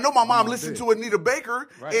 did. I know my mom mom listened did. to Anita Baker,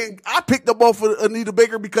 Right. and I picked up off of Anita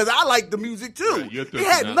Baker because I like the music too. Right, you're it thinking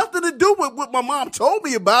had that. nothing to do with what my mom told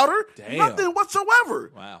me about her. Damn. Nothing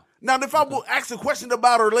whatsoever. Wow. Now, if I will ask a question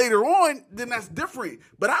about her later on, then that's different.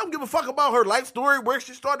 But I don't give a fuck about her life story, where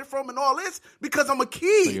she started from, and all this because I'm a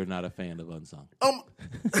kid. So you're not a fan of Unsung,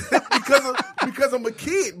 because I'm a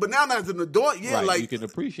kid. But now as an adult, yeah, right? like You can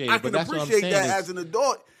appreciate it, I but can that's what I'm appreciate saying. that is- as an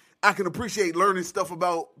adult. I can appreciate learning stuff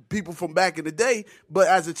about people from back in the day, but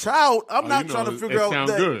as a child, I'm not trying to figure it out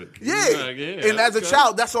sounds that. good. Yeah. Like, yeah, And as a okay.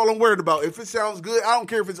 child, that's all I'm worried about. If it sounds good, I don't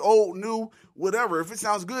care if it's old, new, whatever. If it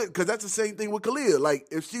sounds good, because that's the same thing with Kalia. Like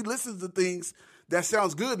if she listens to things that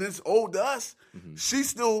sounds good and it's old to us, she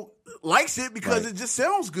still likes it because Right. it just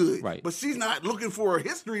sounds good. Right. But she's not looking for a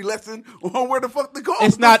history lesson on where the fuck the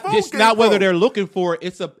It's not. phone It's came not whether from. they're looking for it.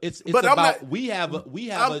 It's But I'm about not- we have I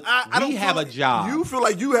a don't feel a like- job. You feel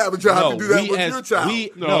like you have a job No, to do that we with as- your child.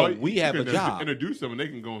 we- No, No, you we have can a job. Introduce them, and they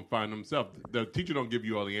can go and find themselves. The teacher don't give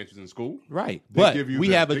you all the answers in school. Right, They but give you we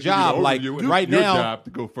the- have a they give you the job. Like overview and right your now, job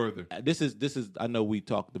to go further. this is. I know we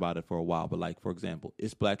talked about it for a while, but like for example,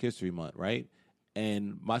 it's Black History Month, right?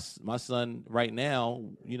 And my son right now,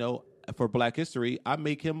 you know, for Black History, I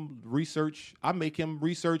make him research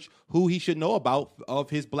who he should know about of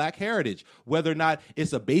his Black heritage, whether or not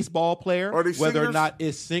it's a baseball player, Are they whether or singers? not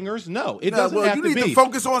it's singers. No, it Nah, doesn't well, have you to need be. to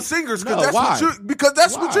focus on singers No, because why?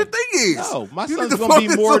 that's what Why? your thing is. No, my You need son's to gonna be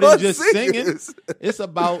focus more than on just singers. singing. It's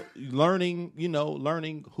about learning,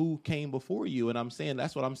 learning who came before you. And I'm saying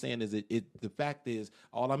that's what I'm saying is it the fact is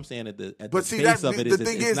all I'm saying at the But see, base that, of it the is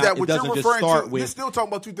thing it's is not, that it what you're doesn't just referring start to, with you're still talking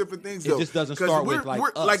about two different things. It Though, just doesn't 'Cause start with, like,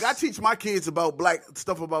 us. like I teach my kids about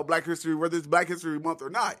stuff about Black History, whether it's Black History Month or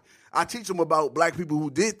not. I teach them about black people who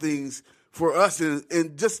did things for us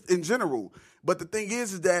and just in general. But the thing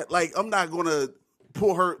is that like I'm not gonna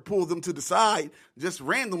pull them to the side just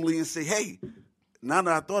randomly and say, hey, now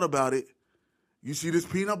that I thought about it, you see this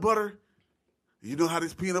peanut butter? You know how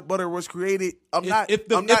this peanut butter was created? If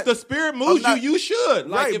the spirit moves you should.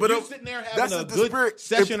 Like right, if you're sitting there having a good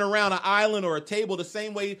session around an island or a table, the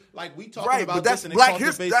same way like we talking about this and it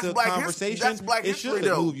cultivates a conversation. That's Black it history,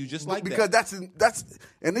 should move you just like because that. That's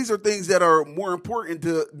and these are things that are more important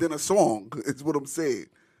than a song. Is what I'm saying.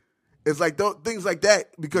 It's like things like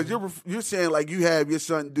that because you're saying like you have your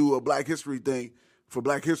son do a Black History thing for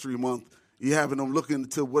Black History Month. You're having them look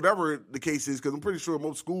into whatever the case is because I'm pretty sure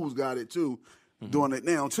most schools got it too. Doing it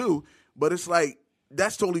now too, but it's like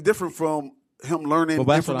that's totally different from him learning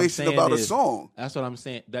information about a song. That's what I'm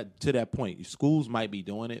saying. That to that point, schools might be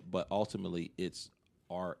doing it, but ultimately it's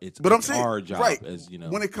our job. Right. As you know,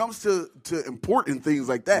 when it comes to important things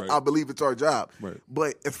like that, I believe it's our job. Right.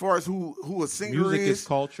 But as far as who a singer music is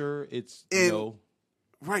culture. It's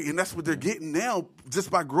right, and that's what they're getting now just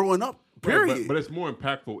by growing up. Period. Right, but it's more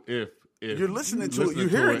impactful if you're listening to it, you're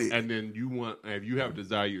hearing it, and then if you have a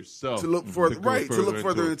desire yourself to look further,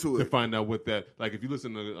 into it, to find out what that like. If you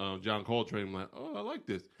listen to John Coltrane, I'm like, oh, I like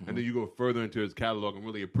this, and then you go further into his catalog and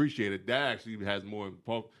really appreciate it. That actually has more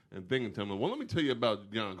and thinking to him. Well, let me tell you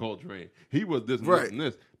about John Coltrane. He was this and this and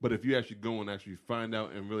this. But if you actually go and actually find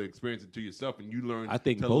out and really experience it to yourself, and you learn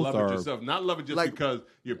to love it yourself, not love it just because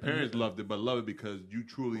your parents loved it, but love it because you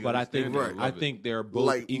truly. But I think they're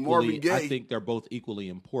both equally. I think they're both equally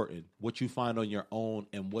important. What you find on your own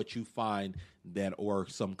and what you find that or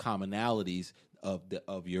some commonalities of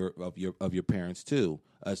your parents too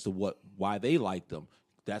as to why they like them.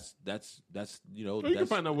 That's you know. You can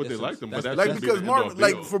find out what they like them, but that's like because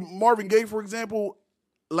for Marvin Gaye, for example,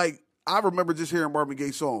 like. I remember just hearing Marvin Gaye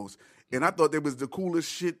songs, and I thought they was the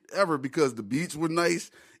coolest shit ever because the beats were nice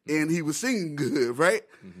and he was singing good, right?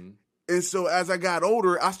 Mm-hmm. And so as I got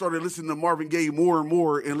older, I started listening to Marvin Gaye more and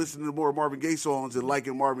more and listening to more Marvin Gaye songs and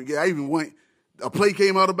liking Marvin Gaye. I even a play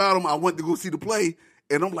came out about him. I went to go see the play,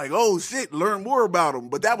 and I'm like, oh, shit, learn more about him.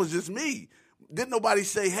 But that was just me. Didn't nobody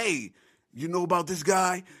say, hey, you know about this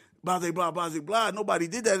guy? Blah, blah, blah, blah, blah. Nobody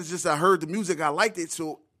did that. It's just I heard the music. I liked it,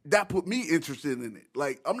 so that put me interested in it.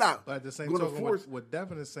 Like, I'm not. But at the same token, what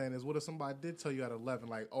Devin is saying is, what if somebody did tell you at 11,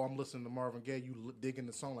 like, oh, I'm listening to Marvin Gaye, you digging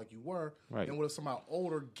the song like you were, right? And what if somebody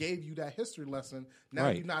older gave you that history lesson? Now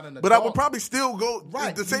you're not an adult. But I would probably still go.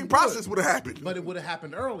 Right, the same process would have happened. But it would have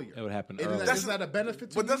happened earlier. It would happen earlier. Is that a benefit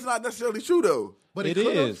to you? But that's not necessarily true, though. But it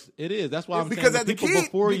is. It is. That's why I'm because saying as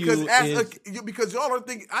a kid, because y'all are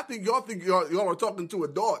thinking. I think y'all are talking to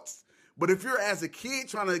adults. But if you're as a kid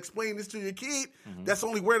trying to explain this to your kid, that's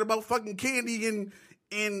only worried about fucking candy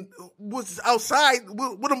and what's outside,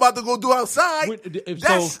 what I'm about to go do outside.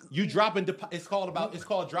 So you dropping it's called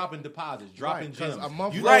dropping deposits, dropping gems. A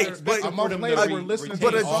month later, we're listening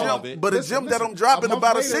to but a gem that I'm dropping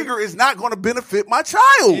about a singer is not going to benefit my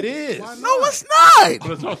child. It is. No, it's not.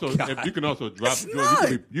 But it's also you can also drop.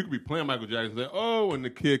 You could be playing Michael Jackson, and say, oh, and the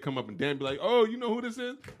kid come up and Dan be like, oh, you know who this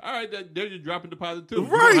is? All right, they're just dropping deposit too.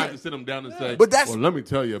 Right. You don't have to sit them down and say, well, let me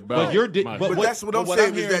tell you about. But that's what I'm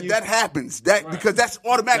saying is that happens. Because that's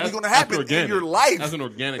automatically going to happen in your life. That's an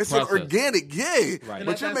organic it's process. An organic, yeah. Right.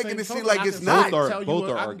 But you're making it seem like it's not. Both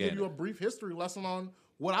are I can organic. give you a brief history lesson on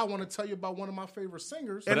what I want to tell you about one of my favorite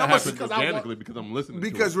singers. And that happens organically because I'm listening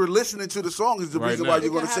because we're listening to the song is the reason why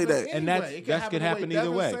you're going to say that. And that could happen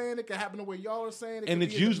either way. It can happen the way y'all are saying. And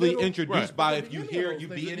it's usually introduced by if you hear you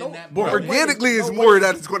being in that. But organically is more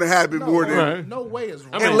that it's going to happen more than. No way is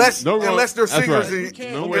wrong. Unless they're singers.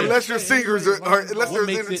 Unless they're singers or unless they're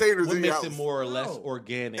entertainers. What makes it more or less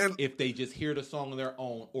organic if they just hear the song on their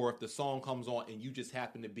own, or if the song comes on and you just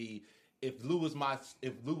happen to be. If Lou was my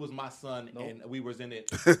son and we was in it,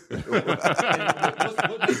 what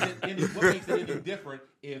makes it any different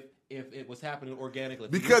if it was happening organically?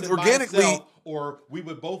 Because organically, or we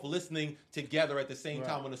were both listening together at the same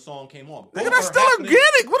time when the song came on. That's still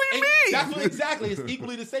organic. What do you mean? That's what exactly. It's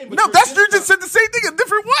equally the same. But no, you just said the same thing a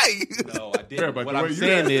different way. No, I didn't. But what I'm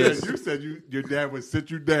saying is, you said your dad would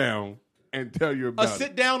sit you down and tell you about a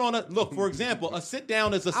sit down on for example, a sit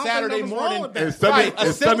down is a Saturday morning. A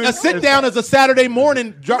sit down is a Saturday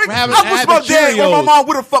morning. I wish my dad or my mom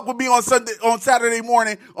would have fucked with me on Saturday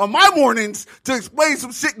morning on my mornings to explain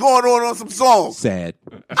some shit going on some songs. Sad.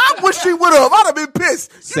 I wish she would have. I'd have been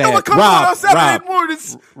pissed. You know what comes on Saturday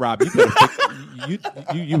mornings? Rob, you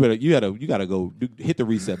gotta go hit the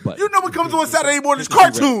reset button. You know what comes on Saturday mornings?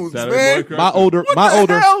 Cartoons, man. My older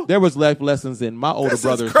there was life lessons in my older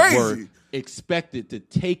brothers were expected to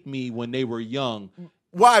take me when they were young.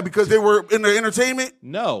 Why? Because they were in the entertainment?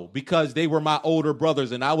 No, because they were my older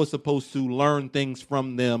brothers, and I was supposed to learn things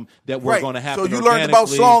from them that were going to happen. So you learned about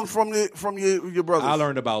songs from your brothers. I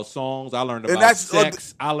learned about songs. I learned about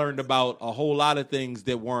sex. I learned about a whole lot of things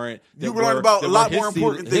that weren't. You learned about a lot more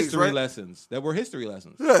important things, history right? lessons. That were history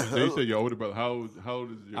lessons. Yeah. So you said your older brother. How old is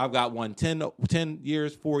your? I've got one 10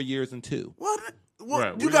 years, 4 years, and 2. What?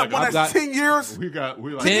 Right. You got one that's 10 years? We like.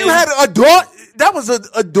 You had an adult? That was an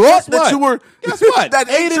adult that you were. Guess what? That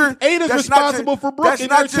Aiden's responsible for Brooke in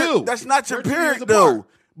there too. That's not your 13 parent years though. apart.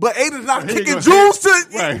 But Aiden's not He ain't kicking gonna- jewels to.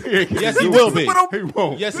 Right. Yes, he will be. He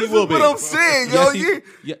won't. Yes, he This will is be. what I'm saying, yo. I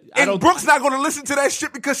don't- And Brooke's not going to listen to that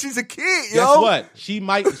shit because she's a kid, yo. Guess what? She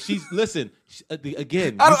might. Listen.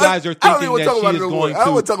 Again, you I don't- guys are I don't thinking even talk that about she it is no more. going I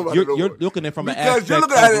don't wanna talk to. about it no You're more. looking at it from an Because aspect you're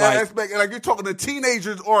looking at it of like, aspect like you're talking to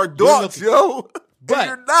teenagers or adults, yo. But and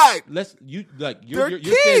you're not. You're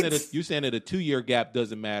saying that you're saying that a 2-year gap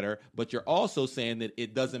doesn't matter, but you're also saying that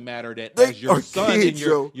it doesn't matter that They as your are son kids, and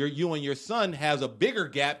yo. you and your son has a bigger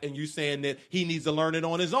gap, and you're saying that he needs to learn it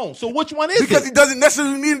on his own. So which one is Because it? he doesn't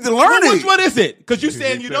necessarily need to learn Which it. one is it? Because you're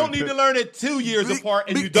saying you don't need to learn it 2 years apart,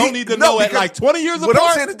 and you don't need to No, know it because like 20 years what apart.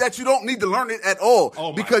 I'm saying is that you don't need to learn it at all.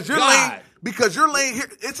 Oh my because you're God. laying. Because you're laying here,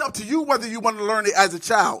 it's up to you whether you want to learn it as a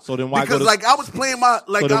child. So then why Because go to- like I was playing my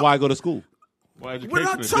like. So then I- why go to school? Well, We're education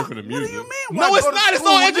not is talking. different than What do music. you mean? Why No, it's go to not. It's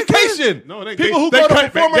school? on education. No, they People who they go to cut,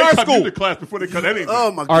 performing they arts cut school. music class before they cut anything. Oh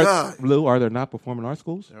my god! Lou, are there not performing arts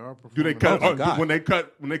schools? Do they cut Oh, my God. when they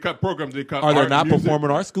cut programs? They cut. Are there art not and music. performing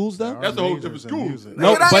arts schools though? That's a whole different Majors in school. music.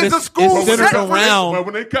 No, Nigga, that but is a it's school centered set for around. But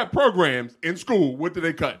when they cut programs in school, what do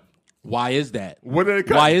they cut? Why is that? What do they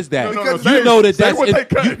cut? Why is that? No, Because say- You know that say that's what they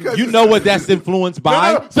cut. you know what that's influenced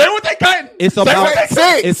by. No, say what they cut. It's Say about what they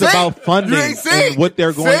Say it, it's say about it. funding You ain't say and it. what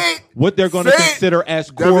they're going Say it. to Say it. consider as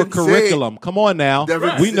core Devin, say it. curriculum. Come on now,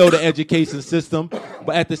 Devin, we say know it. the education system,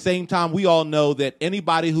 but at the same time, we all know that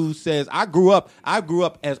anybody who says I grew up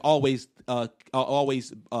as always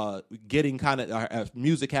getting kind of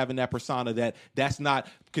music, having that persona that's not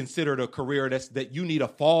considered a career. That you need a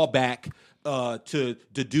fallback to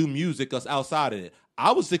do music us outside of it.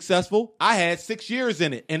 I was successful. I had 6 years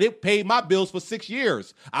in it, and it paid my bills for 6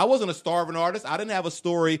 years. I wasn't a starving artist. I didn't have a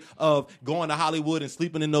story of going to Hollywood and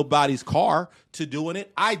sleeping in nobody's car to doing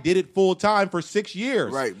it. I did it full time for 6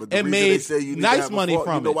 years, Right, but the and reason made they say you need to nice have money a fall,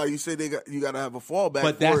 from you know it. why you say you got to have a fallback?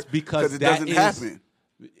 But for that's it? because it that doesn't is- happen.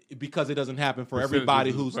 Because it doesn't happen for Percentage everybody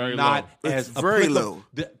is who's very not low. as It's very applicable. low.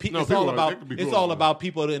 No, It's people all are- about they could be it's growing all up. about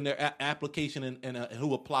people in their application and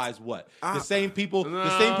who applies what. The same people. Nah.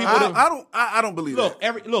 The same people. that, I don't believe Look,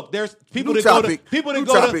 that. there's people New that go topic. to people that New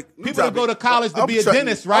go topic. to New people that go to topic. college to I'm be a shutting-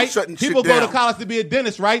 dentist, I'm right? shutting People shit go to down. college to be a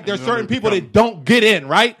dentist, right? There's They certain don't people become- that don't get in,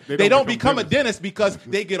 right? They They don't don't become become a dentist because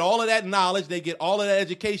they get all of that knowledge, they get all of that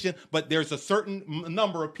education, but there's a certain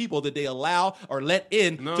number of people that they allow or let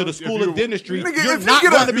in No, to the if school you- of dentistry. Nigga, You're if not you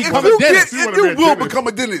going to become a dentist. You wanna you be a will dentist. become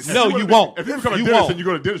a dentist. No, you won't. If you become a You dentist won't. and you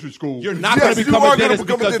go to dentistry school, You're not Yes, going to you become are a gonna dentist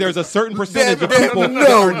become a because dentist. there's a certain percentage of Dave, people no, that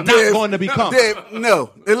are not Dave. going to become. Dave, no,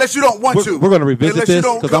 unless you don't want to. We're going to revisit Unless you this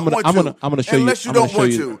don't because I'm want going to. to show you. Unless you I'm gonna don't show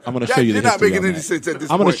want you. to. I'm going to show you the You're not history making on any that. sense at this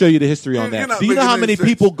I'm going point. to show you the history on You're that. not So you know making how any many sense.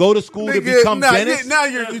 people go to school to Nigga, become nah, dentists? now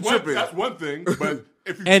you're that's tripping. That's one thing, but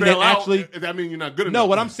if you And fail then out, actually- that means you're not good enough. No,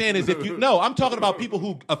 what I'm saying is I'm talking about people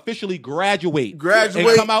who officially graduate Graduate,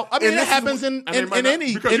 and come out. I mean, and that this is happens And they in might not-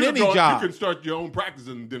 any because you can go- job. You can start your own practice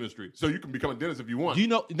in dentistry, so you can become a dentist if you want. You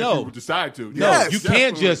know- if no. you decide to. No, Yes. you can't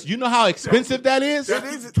Definitely. just. You know how expensive that is?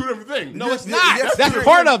 That's two different things. No, it's Yeah, not. yes, That's you're-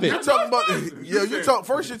 part of it. You're talking about you're talking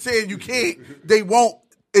first. You're saying you can't, they won't,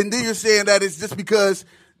 and then you're saying that it's just because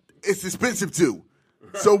it's expensive too.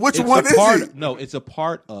 So which It's one a is part. it? No, it's a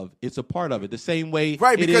part of. It's a part of it. The same way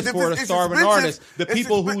Right, it because is if for a it's starving expensive, artist. The it's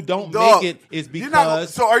people who expen- don't Dog, make it is you're not-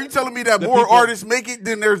 because So are you telling me that the more people- artists make it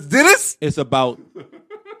than there's dentists it's about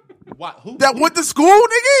what who that went to school,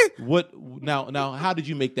 nigga? what now how did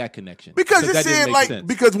you make that connection? Because you're that didn't saying make like sense.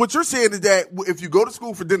 because what you're saying is that if you go to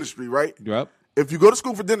school for dentistry, right? Yep. If you go to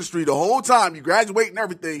school for dentistry the whole time, you graduate and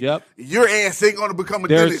everything, Yep. your ass ain't going to become a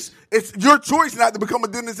dentist. It's your choice not to become a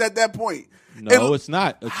dentist at that point. No, And it's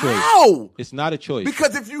not a choice. How? It's not a choice.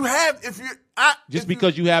 Because if you Just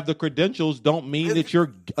because you have the credentials don't mean If- that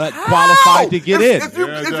you're how? qualified to get in. If you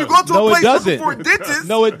Yeah, it if you does. go to No, a it place doesn't. looking for a dentist,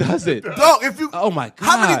 No, it doesn't. dog. If you Oh, my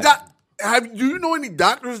how many God. do you know any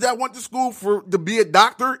doctors that went to school to be a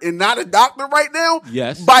doctor and not a doctor right now?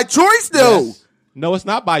 Yes. by choice though. Yes. No, it's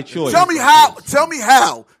not by choice. Tell me how. Tell me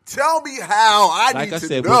how. Tell me how. I Like need I to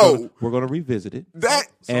said, know we're going to revisit it, that.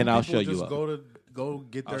 and I'll People show you just up. go to go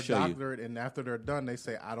get their show you. doctorate, and after they're done, they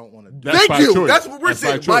say, "I don't want to do." That's Thank by you. choice. That's what we're That's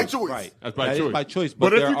saying. By choice. Right. That's by That choice. is by choice.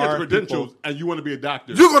 But if there you get are the credentials people, and you want to be a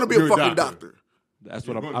doctor, You're going to be a a fucking doctor. that's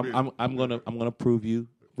what You're I'm gonna prove you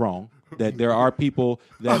wrong. That there are people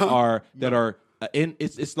that are in.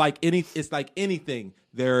 It's like anything.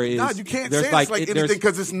 There is. No, you can't there's say it's like anything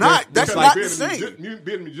because it's not. Because That's not being the same.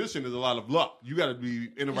 being a musician is a lot of luck. You got to be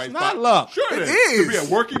in the right It's spot. not luck. Sure, It it is. To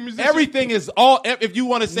be a working musician, Everything is all. If you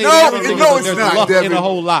want to say No, that everything no, is, it's there's not, luck Devin. in a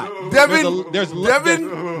whole lot. Devin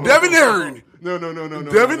Aaron. No.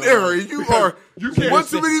 Devin Aaron, you are You can't one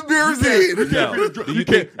too many beers in. You can't be the drum. You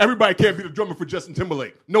can't. Everybody can't be the drummer for Justin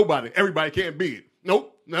Timberlake. Nobody. Everybody can't be it. Nope.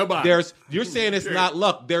 Nobody. You're saying it's not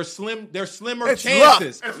luck. There's slimmer It's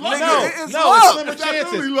chances. luck. It's luck. No, It's no, luck. it's slimmer It's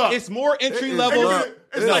absolutely chances. luck. It's more entry It's level. luck.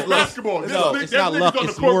 It's No, like look, basketball. No, This it's not nigga's luck. on the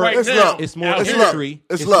It's court more. right It's now. luck. It's more It's luck. entry.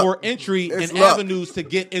 It's It's luck. more entry It's and luck. avenues to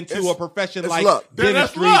get into It's- a profession it's like luck. Then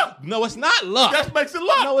that's dentistry. luck. No, it's not luck. That makes it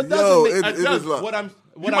luck. No, it Yo, doesn't. it is luck. What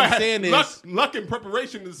You I'm might have saying luck, is. luck and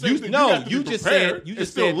preparation is the same thing. No, have to you be just prepared. said you It's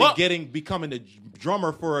just still said luck. that becoming a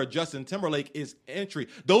drummer for a Justin Timberlake is entry.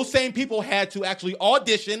 Those same people had to actually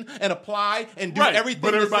audition and apply and do Right, everything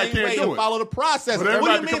but the everybody same can't way do and it. follow the process. But What do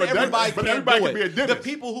everybody you mean become a everybody dentist. But can't everybody do can be a it? The dentist.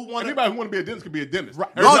 people who want Anybody who want to be a dentist can be a dentist. Right.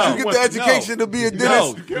 As long as Everybody you get wants- the education to be a No,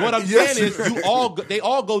 dentist. what I'm Yes. saying is they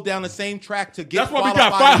all go down the same track to get. That's why we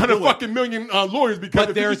got qualified to 500 do it. fucking million lawyers because But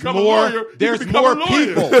if you there's become more. a lawyer, you There's can become more a lawyer.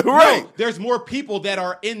 people. Right. No, there's more people that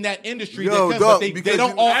are in that industry Yo, that dog, but they because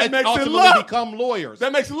don't you- all that makes it ultimately luck. become lawyers.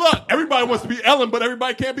 That makes it luck. Everybody wants to be Ellen, but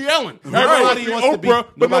everybody can't be Ellen. Nobody Everybody wants to be- Oprah,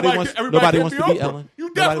 but nobody nobody wants- can- everybody nobody can't wants be to be Oprah. Ellen. You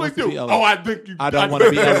Nobody definitely wants to do. be Ellen. Oh, I think you. I don't want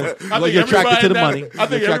to be Ellen. I Well, think you're attracted to the everybody money. in that- I You're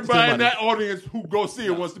think attracted to the everybody in money. that audience who go see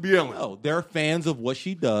it wants to be Ellen. No, they're fans of what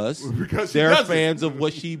she does. Because she they're does it. fans of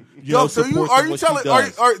what she Yo, so you supports are and you what she telling?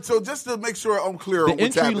 does. So just to make sure I'm clear The on what's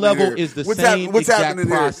entry happening level here. is the what's same what's exact happening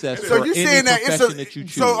here. process So for you any saying that it's profession that you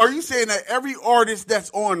so choose. are you saying that every artist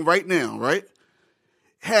that's on right now, right,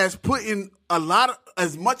 has put in a lot of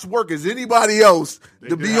as much work as anybody else to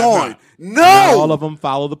could be have on? not. No, Not all of them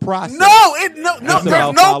follow the process. no, It's there's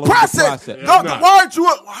about no following the process. process. No, Not. why aren't you?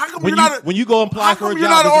 How come When you're not? you- when you go apply how for a come you're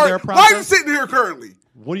job, not an isn't there a artist? Why are you process? sitting here currently?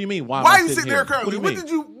 What do you mean? Why Why am are I you sitting sitting there here? currently? What do you When mean?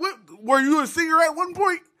 did you? Were you a singer at one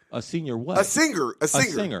point? A senior what? A singer. A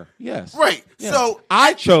singer. Yes. Right. Yes. So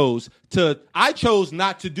I chose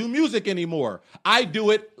not to do music anymore. I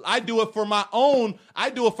do it for my own. I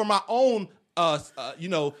do it for my own. I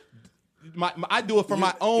do it for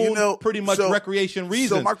my own pretty much so- recreation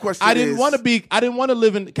reasons. so my question I didn't is- want to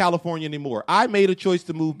live in California anymore. I made a choice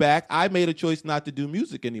to move back. I made a choice not to do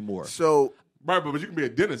music anymore. So Right, but you can be a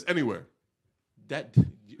dentist anywhere. That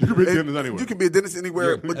You can be a dentist anywhere. you can be a dentist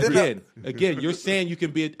anywhere, but then again, you're saying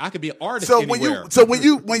I could be an artist so anywhere. when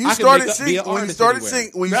you I can started be singing an artist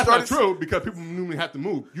when you That's started not true because people normally have to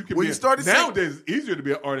move. You can When be you started nowadays it's easier to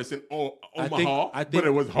be an artist in Omaha, I think- but it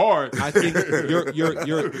was hard. I think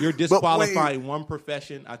you're disqualifying one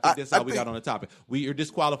profession. I think that's how we got on the topic. You're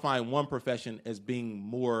disqualifying one profession as being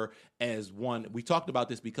more as one. We talked about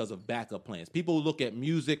this because of backup plans. People look at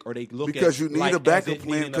music or they look because at you need like, a backup as it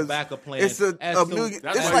plan needing a because backup plan. it's a million.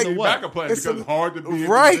 That's It's why like you need what? backup plans It's because it's hard to be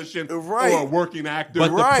right, a musician right. or a working actor. But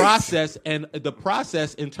Right. the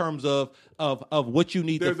process in terms of what you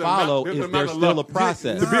need There's to follow there's an is amount there's of still luck. a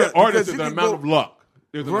process. To be Nah, an artist because is you an can amount go- of luck.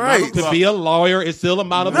 There's an Right. amount of To luck. be a lawyer is still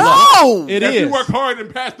amount of No! luck. It if is. you work hard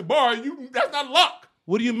and pass the bar, that's not luck.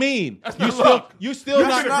 What do you mean? That's you not still luck. you still You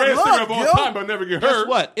not can be the greatest luck, singer of all yo. time, but never get Guess heard.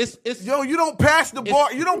 what? It's Yo, you don't pass the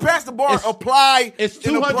bar. You don't pass the bar. it's- Apply. It's and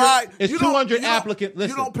 200. apply. It's You don't- 200 you don't- applicants.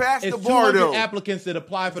 Listen, you don't pass it's the bar 200 though. applicants that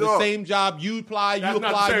apply for the Dog. same job. You apply. That's You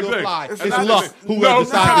not apply. the same You thing. apply. It's It's not luck. the- Whoever No,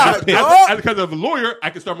 decides to pick. dog. and because of a lawyer, I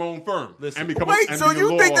can start my own firm Listen. and become. Wait, and so be the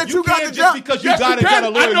you law think that officer. you got can't the just job? because you Yes, got you to can. get a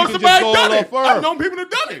lawyer. I know You can somebody just go done a law it. I've firm. known people that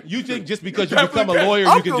done it. You think just because you definitely become a can. lawyer,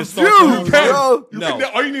 I'm you can just confused, start your own yo. firm? You No. think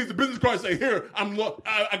that all you need is a business card and say, here,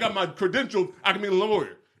 I got my credentials, I can be a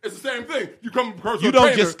lawyer. It's the same thing. You come across You a don't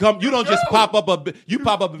trainer, just come. You don't just No. pop up a business. You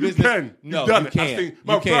can. No, You've done you it. can't. I've seen,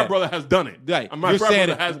 my You frat can't. brother has done it. Right. My You're frat saying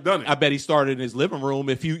brother has done it. I bet he started in his living room.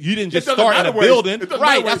 If you didn't just doesn't start in matter a where- building, it doesn't right?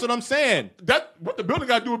 matter where- That's what I'm saying. What the building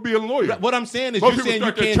got to do with being a lawyer? What I'm saying is, Most you're people saying you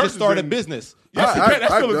start their can't just churches start a in- business. Yes, you I- can.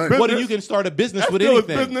 That's I've still done a it. business. What you can start a business That's with still a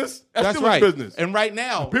anything. business. That's still a right. business. And right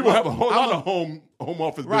now, People have a whole lot of home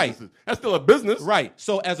office Right. businesses. That's still a business. Right.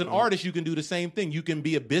 So as an artist, you can do the same thing. You can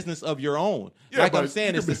be a business of your own. Yeah, Like but I'm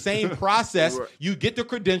saying, you it's can the same process. Right. You get the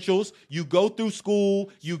credentials. You go through school.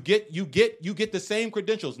 You get the same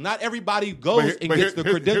credentials. Not everybody goes But and here- gets the here's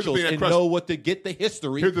the credentials thing that and crushes- know what to get the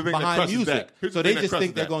history Here's the thing that behind crushes music. that. Here's So the they thing that just think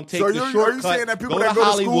crushes they're that. going to take So the are you shortcut. saying that people go that to go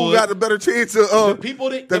to school Hollywood. got a better chance of The people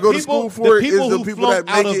that go to the school people, for the it people people the who people flunk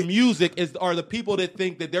that make out it. of music are the people that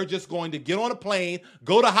think that they're just going to get on a plane,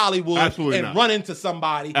 go to Hollywood, Absolutely and not. run into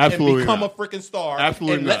somebody Absolutely and become not. a freaking star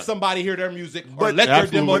Absolutely and not. let somebody hear their music or But- let their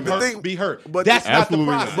demo Absolutely not. thing- be heard. but That's not the Absolutely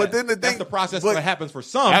not. process. But then the that's thing- the process but- that happens for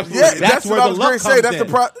some. Absolutely. Yeah, that's where what I the was luck going to say. comes That's the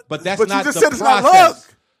in. But that's but not you just the said it's not process. luck.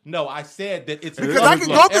 No, I said that it's Because is I can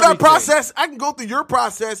luck. go through that Everything. process. I can go through your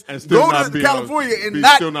process, And still go not to be California, able- and be-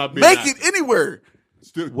 not still not be make that. it anywhere.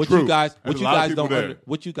 Still, What true. you guys, There's what a you lot of guys people don't, there.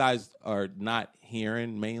 what you guys are not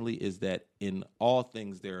hearing mainly is that in all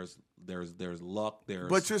things there's luck. There's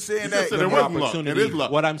But you're saying You that just said there more wasn't luck. It opportunity. is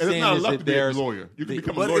luck. What I'm And it's saying not is luck that to be a there's lawyer. You can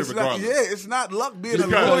become a But lawyer it's not. regardless. Yeah, it's not luck being a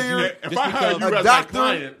Because lawyer. if I hire you a as my doctor-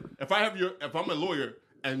 client, if I'm a lawyer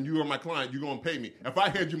and you are my client, you're gonna pay me. If I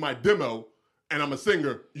hand you my demo and I'm a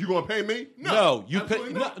singer, you gonna pay me? No, you pay,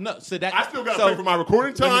 absolutely not. no. So that I still gotta so pay for my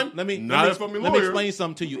recording time. Let me not if I'm a let me lawyer. explain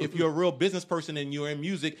something to you. If you're a real business person and you're in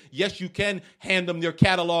music, yes, you can hand them your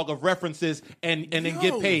catalog of references and then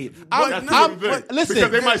get paid. but Listen,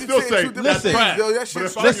 because they might still say Listen, that's trash. yo, that But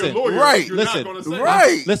shit's- if I'm listen, your lawyer, right, you're listen, not gonna say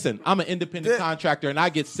right. Listen, I'm an independent Yeah. contractor and I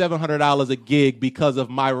get $700 a gig because of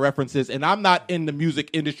my references, and I'm not in the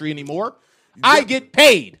music industry anymore. I get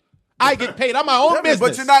paid. I'm my own Yeah, business.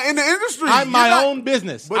 but you're not in the industry. I'm You're my not- own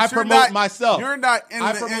business. but I you're promote not- myself. You're not in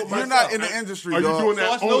I the. promote You're myself. not in the industry. Are you dog. doing So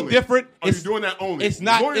that it's no only? different. Are you doing that only? It's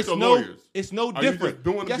not. Lawyers It's or no. lawyers? It's no Are you different. just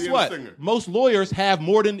doing Guess being what? a singer? Most lawyers have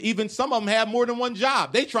more than even some of them have more than one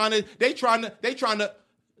job. They trying to.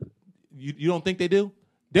 You don't think they do?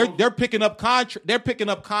 They're picking up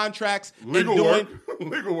contracts Legal and doing. work.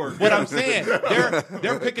 Legal work. What I'm saying,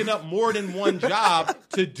 they're picking up more than one job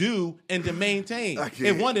to do and to maintain. I can't.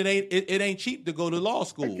 And one, it ain't cheap to go to law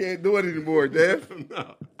school. Can't do it anymore, Dave.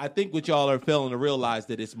 I think what y'all are failing to realize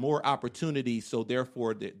that it's more opportunity, so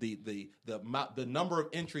therefore the number of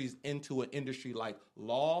entries into an industry like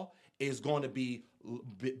law is going to be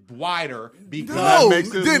wider because No, makes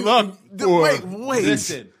it then- luck for- wait.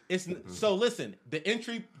 listen. Listen. The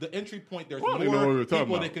entry point. There's I don't even know what more we're talking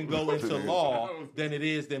people about. that can go into law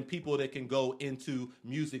than people that can go into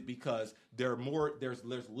music because there's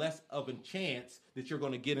less of a chance that you're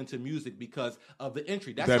going to get into music because of the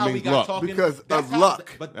entry. That's That how we means got luck. talking Because that's of how-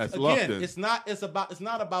 luck. But That's again, luck then. it's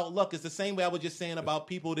not about luck. It's the same way I was just saying about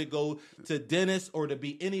people that go to dentists or to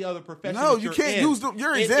be any other profession. No, that you you're can't in. use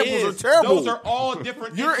your It examples is. are terrible. Those are all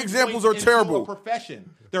different. Your entry examples points are terrible. into a profession.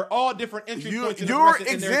 They're all different entry points. in the Your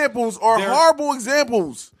profession, and they're- examples are they're- horrible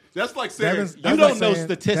examples. That's like saying Devin's- You That's don't like know saying-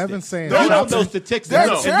 statistics. Devin's saying You don't that's know not- statistics. They're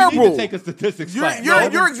No. And you terrible. need to take a statistics class.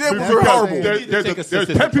 Your examples are Because horrible. they- You need to There's take a there's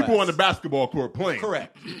statistics 10 people class. on the basketball court playing.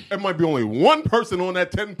 Correct. It might be only one person on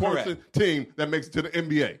that 10-person Correct. team that makes it to the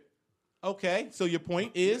NBA. Okay, so your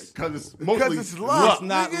point is Because it's mostly it's luck. it's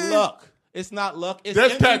not nigga. luck. It's not luck. It's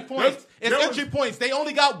There's entry tech- points. It's there entry was- points. They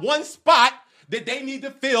only got one spot that they need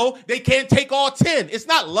to fill. They can't take all 10. It's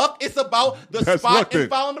not luck. It's about the That's spot luck and then.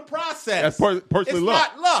 following the process. That's personally it's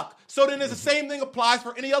luck. not luck. So then the same thing applies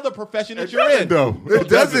for any other profession that It you're doesn't, in. though. It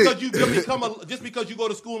doesn't. Just because you go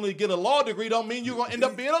to school and get a law degree don't mean you're going to end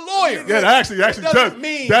up being a lawyer. Yeah, that actually doesn't does.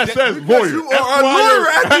 mean That that- says because lawyer. you are a lawyer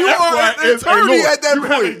and you are an is a attorney lawyer. at that You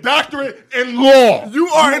have a point. doctorate in law. You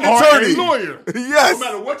are an attorney. a lawyer. Yes. No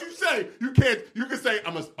matter what you say, you can't. You can say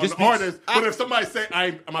I'm an artist, but if somebody say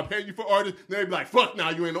am I paying you for artist, then they be like, fuck, now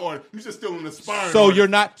you ain't an artist. You just still an aspiring. So artist. you're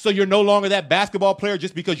not. So you're no longer that basketball player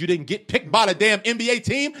just because you didn't get picked by the damn NBA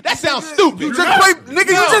team. That sounds stupid. You just play, nigga. No, you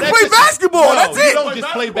just that's play just- basketball. no, That's you it. don't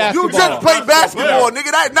just play You basketball. just play basketball, Yeah.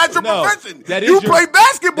 nigga. That's not your No, profession. that is You your- play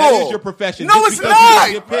basketball. that is your profession. No, Just it's because you not.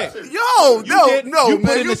 didn't get picked. Yo, no, You man.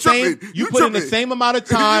 put in You the same. tripping. You put in the tripping. same amount of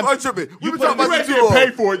time. You are tripping. We You were put talking in You about ain't the getting two.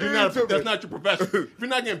 paid for it. You That's tripping. not your profession. If you're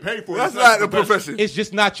not getting paid for it, That's it's not your a profession. It's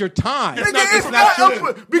just not your time. It's Nigga, not- it's it's not not your-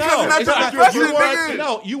 your- because No, it's not it's your not profession, your- nigga.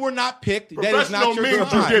 No, you were not picked. That is not Professional your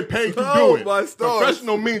means you time. get paid to Oh, do my it. stars.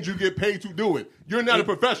 Professional means you get paid to do it. You're not a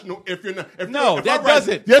professional if you're not. No, if that I write-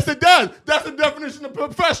 doesn't. Yes, it does. That's the definition of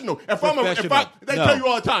professional. They Professional. tell you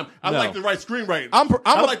all the time, I No. like to write screenwriting. I'm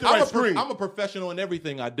I'm a professional in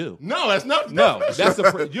everything I do. No, that's not. No, that's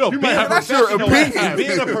a You might being a have- That's your professional. opinion.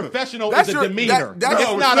 Being a professional That's is a your- demeanor. that- it's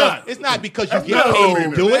no, not. it's not. It's not because you That's get not paid a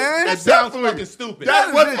to do it. man. That That's sounds definitely- fucking stupid. That's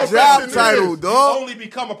That what is a profession job is. title, You dog. only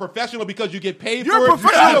become a professional because you get paid You're for it.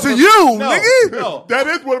 professional to I'm a- you, No, nigga. No. That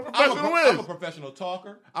is what a I'm professional I'm is. a professional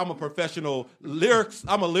talker. I'm a professional lyrics.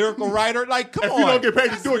 I'm a lyrical writer. Like, come If on. you don't get paid to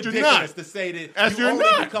That's do it, you're ridiculous not. to say that That's you you're only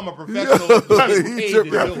not. become a professional because you He paid to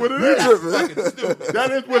tripping. do That's what it That's is. fucking stupid.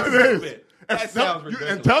 That is what it That's is. stupid.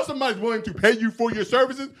 and tell somebody's willing to pay you for your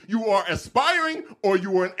services, you are aspiring or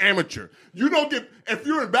you are an amateur. You don't get, if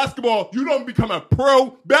you're in basketball, you don't become a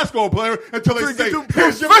pro basketball player until they say,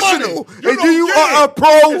 here's your money. And you are a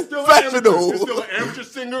professional. You're still an amateur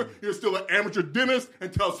singer. You're still an amateur dentist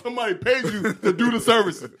until somebody pays you to do the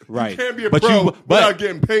services. Right. You can't be a pro without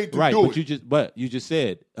getting paid to do it. But you just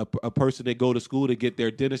said a person that go to school to get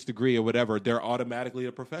their dentist degree or whatever, they're automatically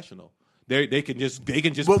a professional. They can just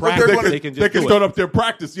practice. They can start up their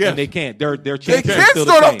practice. Yes, and they can't. Their chances are still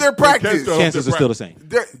the same. Their practice. Chances are still the same.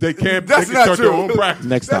 They can't. That's they can not start true. Their own practice.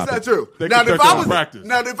 Next That's topic. not true.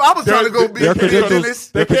 Now, if I was trying to go be a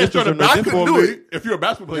dentist, they can't start a basketball do it. league. If you're a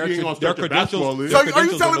basketball player, you ain't gonna start your basketball league. So are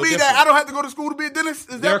you telling me that I don't have to go to school to be a dentist?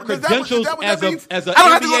 Is their that credentials what that means? as an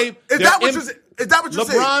NBA? Is that what you're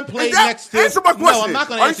saying? LeBron played next to. Answer my question. No, I'm not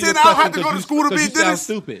going Are to you answer saying your I don't question have to go to school to be a dentist?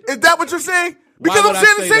 Stupid. Is that what you're saying? Why Because would I'm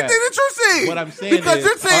saying I the say same that? thing that you're saying. What I'm saying because is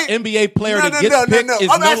you're saying an NBA player that gets picked is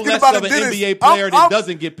I'm no asking less about of a an dentist. NBA player that I'm-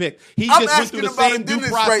 doesn't get picked. He I'm just went through the asking about same a due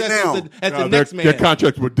dentist process right as the Their next man. Their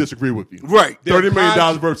contracts would disagree with you. Right. $30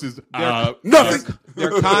 million versus nothing. Their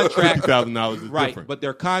contract, $50,000 is right? different. But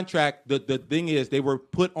their contract, the thing is, they were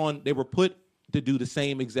put to do the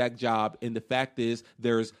same exact job, and the fact is,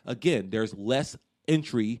 there's less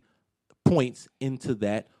entry points into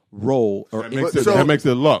that role or that makes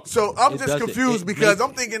it luck. So I'm just confused because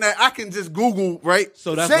I'm thinking that I can just Google, right?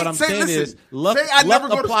 So that's what I'm saying is luck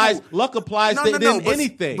applies to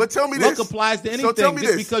anything. But tell me this. Luck applies to anything. So tell me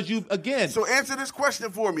just this. because you again. So answer this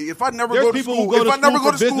question for me. If I never There's go to people school, who go if I to never school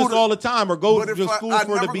go for to business school all the time, or go to school I for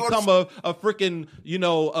to never go become a freaking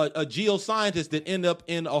a geoscientist that end up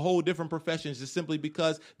in a whole different profession just simply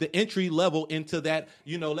because the entry level into that,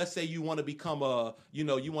 let's say you want to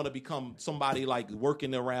become somebody like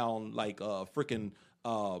working around like freaking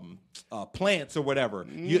plants or whatever,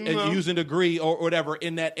 and using a degree or whatever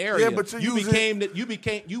in that area. Yeah, but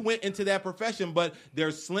you went into that profession, but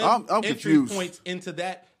there's slim entry points into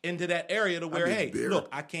that area to where,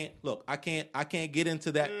 I can't get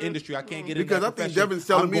into that industry. I can't get into that profession. Because I think Devin's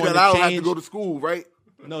telling me that I don't have to go to school, right?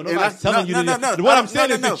 No, nobody's telling you to. What I'm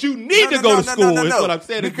saying is that you need to go to school. Is what I'm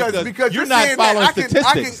saying. Because you're not saying following that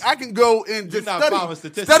statistics. I can go and just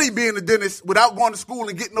study being a dentist without going to school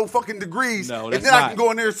and get no fucking degrees. No, and then I can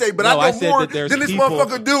go in there and say, but I know more than this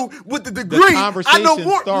motherfucker do with the degree. I know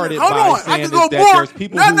more. Hold on, I can go more.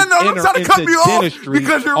 No, I'm trying to cut me off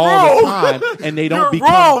because you're wrong. And they don't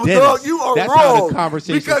become dentists. You are That's wrong. how the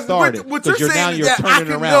conversation started. What you're saying is that I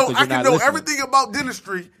can know everything about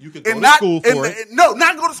dentistry. You can go to school for it. No,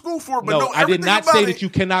 not go to school for it. No, I did not say that you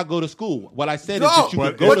cannot go to school. What I said is that you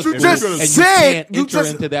could go to school and you can't enter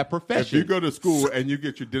into that profession. If you go to school and you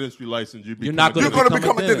get your dentistry license, you're not going to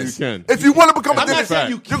become a dentist. You can. If you want to become a dentist, I'm not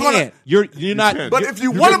saying you can't. You're not. But if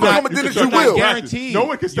you want to become a dentist, you will. Guaranteed. No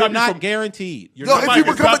one can stop you. You're not guaranteed. No, if you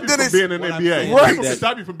become a dentist, being an MBA, right? No one can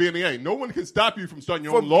stop you from being an MBA. No one can stop you from starting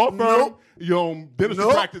your own law firm, your own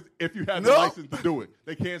dentistry practice if you have the license to do it.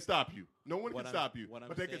 They can't stop you. No one can stop you,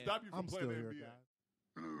 but they can stop you from playing the NBA.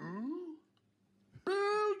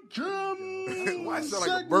 Why it sound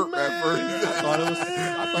like a burp at first? I thought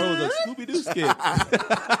it was a Scooby-Doo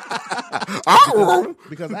skit.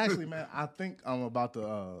 Because actually, man, I think I'm about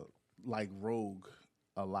to like Rogue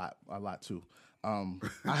a lot too.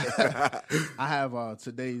 I have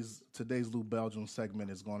today's Lou Belgium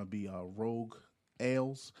segment is going to be Rogue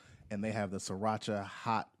Ales, and they have the Sriracha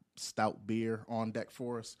Hot Stout beer on deck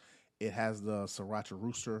for us. It has the Sriracha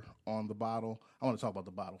Rooster on the bottle. I want to talk about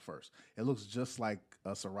the bottle first. It looks just like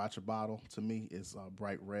a Sriracha bottle to me. It's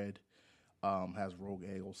bright red, has Rogue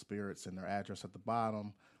Ale spirits and their address at the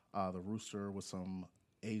bottom. The Rooster with some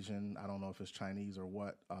Asian, I don't know if it's Chinese or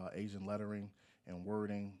what, Asian lettering and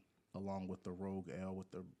wording, along with the Rogue Ale with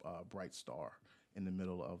the bright star in the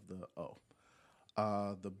middle of the O.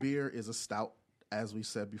 The beer is a stout, as we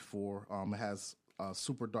said before. It has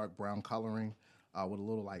super dark brown coloring with a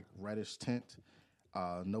little like reddish tint.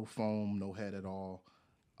 No foam, no head at all.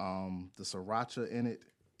 The sriracha in it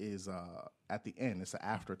is at the end. It's an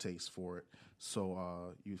aftertaste for it.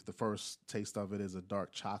 So the first taste of it is a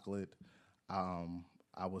dark chocolate,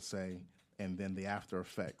 I would say, and then the after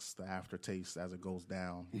effects, the aftertaste as it goes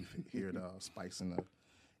down, you hear the spice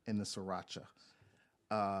in the sriracha.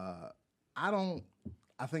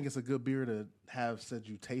 I think it's a good beer to have said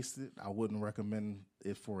you taste it. I wouldn't recommend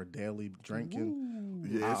it for a daily drinking.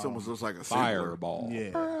 Yeah, it's almost looks like a fireball.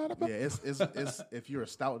 Yeah. It's if you're a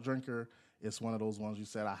stout drinker, it's one of those ones you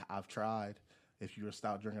said I've tried. If you're a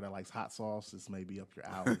stout drinker that likes hot sauce, this may be up your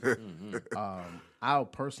alley. I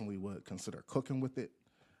personally would consider cooking with it,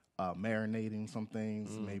 marinating some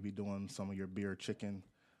things, maybe doing some of your beer chicken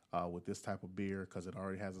with this type of beer because it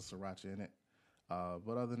already has a sriracha in it.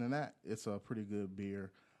 But other than that, it's a pretty good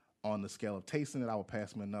beer. On the scale of tasting it, I would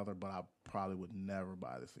pass me another, but I probably would never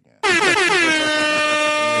buy this again.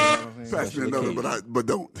 Pass me another, but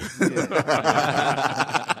don't.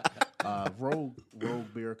 Rogue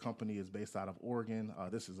Beer Company is based out of Oregon.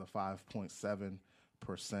 This is a 5.7%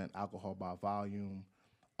 alcohol by volume.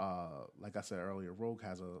 Like I said earlier, Rogue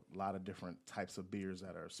has a lot of different types of beers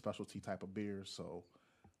that are specialty type of beers, so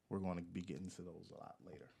we're going to be getting to those a lot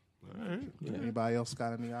later. All right. Yeah. Anybody else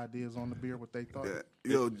got any ideas on the beer, what they thought?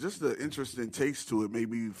 Yeah. Just the interesting taste to it made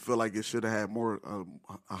me feel like it should have had more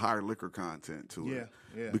a higher liquor content to it.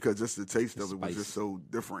 Yeah. Because just the taste of it was just so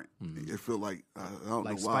different. It felt like I don't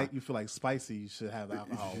know why. You feel like spicy should have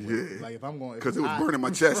alcohol. Like if I'm going, because it was burning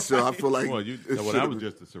my chest, so I feel like that was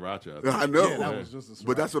just the sriracha. I know, that was just the sriracha.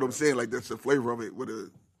 But that's what I'm saying. Like that's the flavor of it.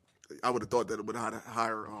 I would have thought that it would have had a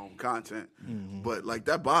higher content, but like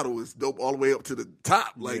that bottle is dope all the way up to the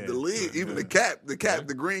top, like the lid, even the cap, the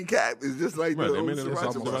green cap is just like the old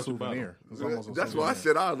sriracha bottle. That's why I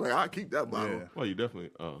said I was like, I'll keep that bottle. Yeah. Well, you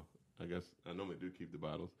definitely. I guess I normally do keep the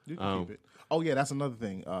bottles. You can keep it. Oh yeah, that's another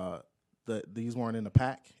thing. These weren't in the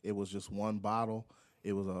pack. It was just one bottle.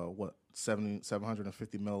 It was a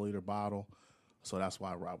 750 milliliter bottle. So that's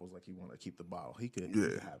why Rob was like, he wanted to keep the bottle. He could have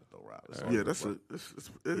it though, Rob. It's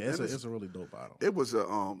a really dope bottle. It was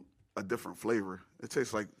a different flavor. It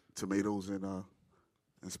tastes like tomatoes and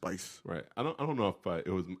spice. Right. I don't know if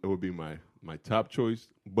it would be my top choice,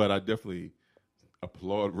 but I definitely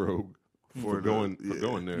applaud Rogue for going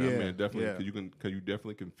there. Yeah, I mean, definitely because you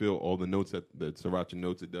definitely can feel all the notes that sriracha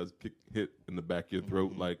notes. It does hit in the back of your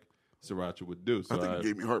throat like siracha would do. So I think it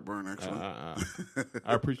gave me heartburn, actually.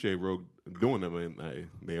 I appreciate Rogue doing them, and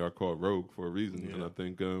they are called Rogue for a reason, and I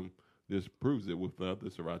think this proves it with the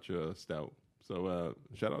sriracha stout. So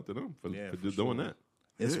shout out to them for doing that.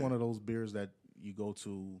 It's one of those beers that you go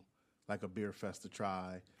to like a beer fest to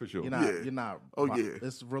try. For sure. You're not.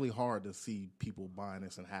 It's really hard to see people buying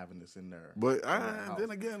this and having this in there. But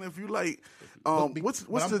then again, if you like, what's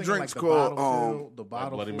the drinks called? The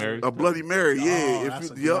bottle Bloody Mary. A Bloody Mary, yeah. That's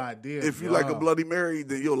a good idea. If you like a Bloody Mary,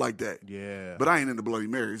 then you'll like that. Yeah. But I ain't into Bloody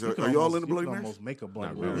Marys. Are y'all into Bloody Marys? Almost make a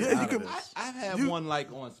Bloody Not really. Mary. Yeah, you can. I've had one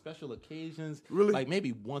like on special occasions, Really? like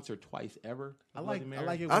maybe once or twice ever. I like it when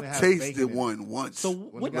it I has tasted bacon in it. one once. So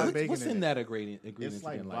When it got bacon what's in in it. that ingredient? It's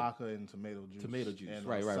like again, vodka and tomato juice. Tomato juice. And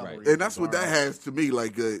Right. celery And that's what that garlic. has to me,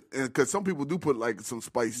 like, because some people do put like some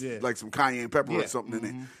spice, like some cayenne pepper or something in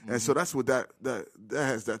it, and so that's what that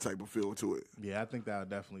has that type of feel to it. Yeah, I think that would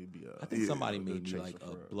definitely be a. I think somebody good made me chaser like a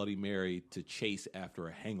for it. Bloody Mary to chase after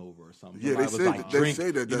a hangover or something. Yeah, they Somebody was say like, that- they drink,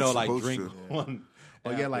 say that you know, that's like supposed drink to. one.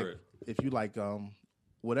 Oh yeah, like after it. if you like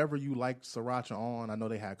whatever you like sriracha on. I know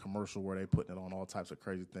they had a commercial where they putting it on all types of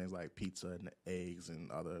crazy things like pizza and eggs and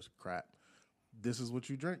other crap. This is what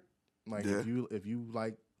you drink. Like if you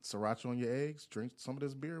like sriracha on your eggs, drink some of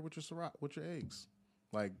this beer with your eggs.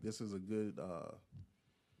 Like this is a good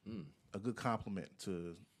compliment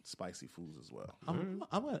to spicy foods as well. I'm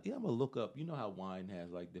gonna look up. You know how wine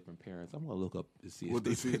has like different parents. I'm gonna look up to see What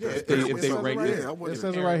if they they, see? if they rank it. It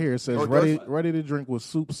says it right here. It says Oh, it ready does? ready to drink with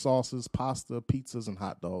soup, sauces, pasta, pizzas, and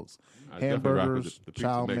hot dogs, I definitely rock with hamburgers, the pizza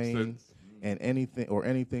chow makes mein, sense. and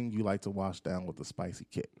anything you like to wash down with a spicy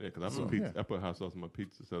kick. Yeah, because I put hot sauce on my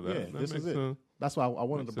pizza, so that Yeah, this makes is it. sense. That's why I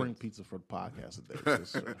wanted to makes bring sense. pizza for the podcast today.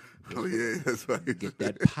 Just, Oh yeah, that's right. Get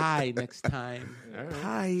that pie next time.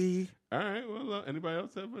 Hi. All right. Well, anybody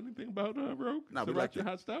else have anything about Rogue? Nah, we like Sriracha it.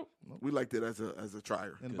 hot stout. We liked it as a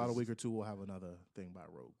trier. in about a week or two, we'll have another thing by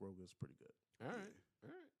Rogue. Rogue is pretty good. All right. All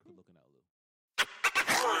right. Cool. Looking out a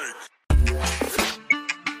little.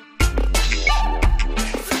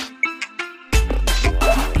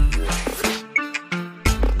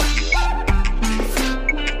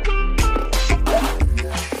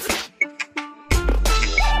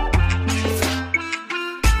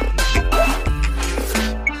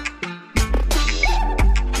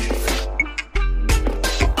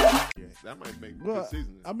 That might make Well, good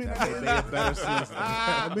seasoning. I mean, That would be a better season.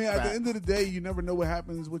 I mean, at the end of the day, you never know what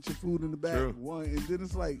happens with your food in the back. True. One, and then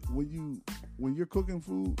it's like when you're cooking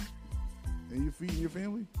food and you're feeding your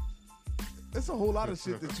family, it's a whole lot of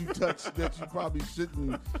shit that you touch that you probably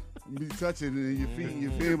shouldn't be touching, and you're feeding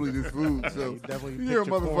your family this food. So You definitely you're a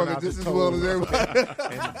picked your corn motherfucker out just the as well as toe everybody.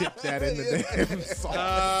 and dip that in the damn sauce.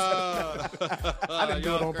 I didn't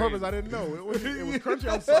do it on purpose. I didn't know. It was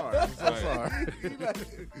crunchy. I'm sorry. I'm so sorry.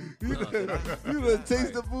 You done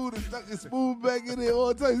taste the food and stuck your spoon back in there,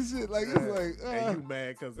 all types of shit. Like it's like, And you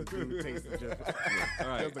mad because the dude tasted different.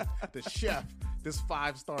 Right. The chef this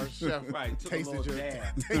 5-star chef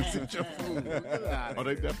tasted your food. Oh,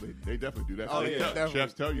 they definitely do that. Oh, yeah, definitely.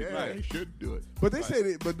 Chefs tell you Yeah. they should do it. But they say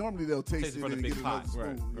that. But normally they'll taste it from the and big get pot.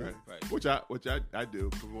 another spoon. Right. Yeah. Which I do,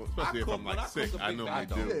 especially if cook- I'm when I like sick. cook a I big normally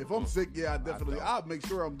pot, do. Yeah, if I'm sick, I definitely. I'll make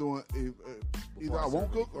sure I'm doing. Either I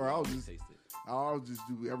won't cook or I'll just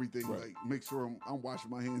do everything. Right. Like make sure I'm washing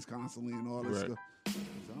my hands constantly and all that Right. stuff. 'Cause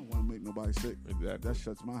I don't want to make nobody sick. Exactly. That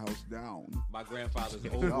shuts my house down. My grandfather's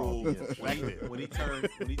old rule when he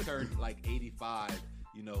turned like 85,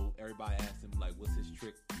 you know, everybody asked him like, what's his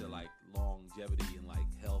trick to like longevity and like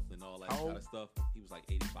health and all that How kind old? of stuff. He was like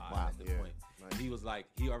 85 Wow, at the yeah. point. Nice. He was like,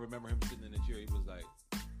 I remember him sitting in the chair. He was like,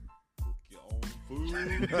 cook your own food.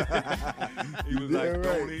 He was like, right.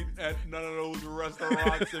 don't eat at none of those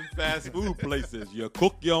restaurants and fast food places. You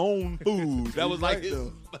cook your own food. That was like right, his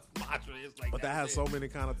though. mantra. It's like, But that has that's so it. many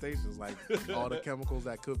connotations, like all the chemicals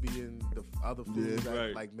that could be in the other foods, Yeah. that,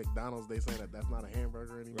 Right. like McDonald's. They say that's not a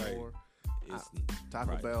hamburger anymore. It's,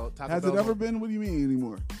 Taco right. Bell. Taco Has Bell it ever been? What do you mean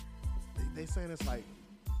anymore? They saying it's like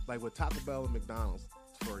with Taco Bell and McDonald's,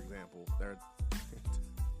 for example.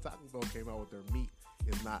 Taco Bell came out with their meat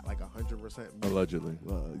is not like 100% meat. Allegedly.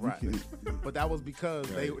 You Right. can't. But that was because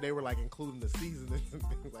Right. they were like including the seasonings and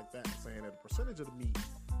things like that, saying that the percentage of the meat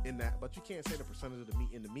in that, but you can't say the percentage of the meat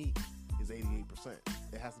in the meat is 88%.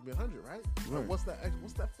 It has to be 100, right? Right. Like, what's that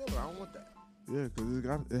filler? I don't want that. Yeah,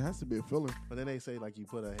 because it has to be a filler. But then they say like you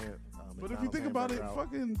put a ham. But if you think about it, out.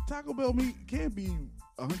 fucking Taco Bell meat can't be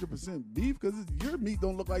 100% beef because your meat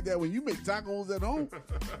don't look like that when you make tacos at home.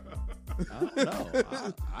 I don't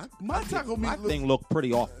know. My taco meat My looks, thing looked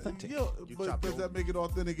pretty authentic. Yeah, You but chop does your- that make it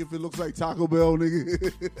authentic if it looks like Taco Bell,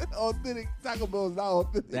 nigga? Authentic Taco Bell is not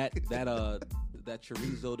authentic. That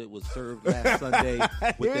chorizo that was served last Sunday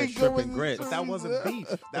with that ain't shrimp going and to grits. But that wasn't beef.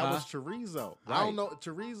 That Huh? was chorizo. I Right. don't know.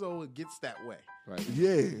 Chorizo gets that way. Right.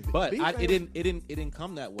 Yeah. But Beef it didn't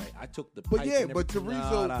come that way. I took the But pipe yeah, and but everything.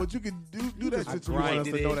 chorizo, Nah. but you can do that I shit want us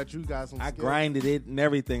grinded to know it. that you got some. I skill. grinded it and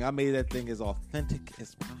everything. I made that thing as authentic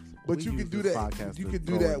as possible. But We you use can do this that. podcast You to can do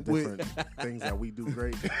throw in that with. different things that we do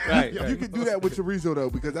great. Right. You can do that with chorizo though,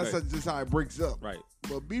 because that's Right. just how it breaks up. Right.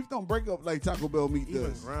 But beef don't break up like Taco Bell meat Even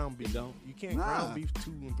does. ground beef. You don't? You can't Nah. ground beef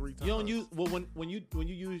 2 and 3 times. You don't use when you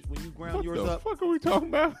ground What yours the up. fuck are we talking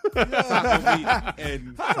about? Taco meat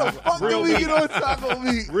and Fuck did real we meat. get on taco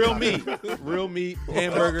meat? real meat,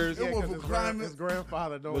 hamburgers. Yeah, Yeah, Well, 'cause for his, crime- his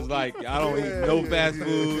grandfather don't Was like I don't eat Yeah, no yeah, fast yeah.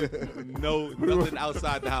 food, nothing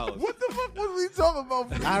outside the house. What the fuck was we talking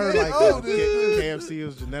about? I heard like Oh, KFC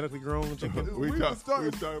is genetically grown chicken. we was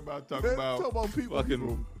talking talking- talking about people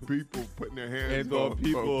Fucking people putting their hands hands on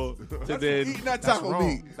people folks. to then eating that That's taco wrong.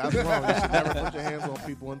 meat. That's wrong. You should never put your hands on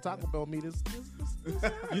people. And Taco Bell meat is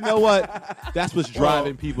you know what? That's what's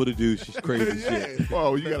driving people to do crazy shit. Yeah.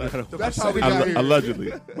 Whoa, you gotta. That's how we got here.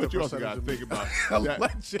 Allegedly, but you also percentage gotta of think about that.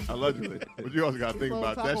 Allegedly. Allegedly, but you also gotta think on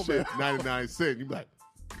about Taco that shit. 99 cents. You be like,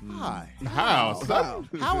 high. how? son?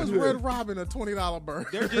 How is Red Robin a $20 burger?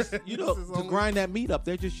 They're just you know This is to only- grind that meat up.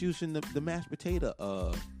 They're just using the mashed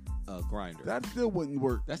potato grinder. That still wouldn't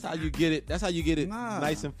work. That's how you get it. That's how you get it Nah.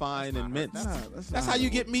 nice and fine and minced. Nah, that's That's not how you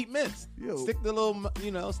it get works. meat minced. Yo. Stick the little mashed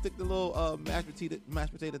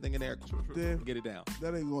potato thing in there. Damn. Get it down.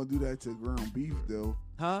 That ain't gonna do that to ground beef though.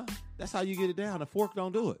 Huh? That's how you get it down. A fork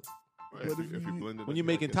don't do it. If you blend it, When you're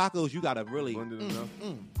making tacos, you gotta really blend it enough.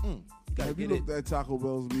 you gotta Have you get it. looked at Taco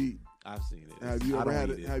Bell's meat? I've seen it. Have you I ever don't had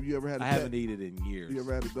eat it? Have you ever had a I pet? haven't eaten it in years. You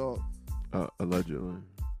ever had a dog? Allegedly.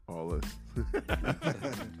 All this.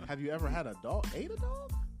 Have you ever had a dog? Ate a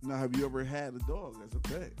dog? Now, have you ever had a dog as a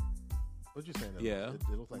pet? What you saying? Yeah. It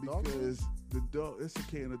looks like dog food? Because the dog, it's a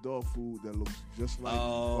can of dog food that looks just like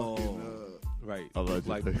Oh. fucking Right.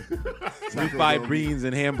 Allegedly. Like Taco fried Bell beans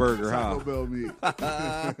and hamburger, Taco huh? Bell meat.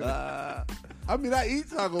 I mean, I eat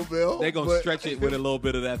Taco Bell. They're gonna but- stretch it with a little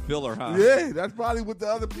bit of that filler, huh? Yeah, that's probably what the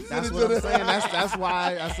other That's percentage what of I'm the saying. That's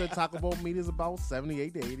why I said Taco Bell meat is about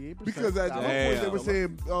 78 to 88%. Because at one point Damn. they were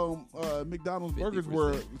saying McDonald's burgers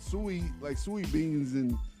were 50%. suey beans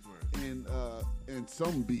and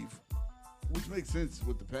some beef, which makes sense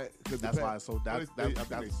with the pack. That's why it's so I that's think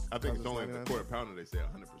it's only a quarter pounder. They say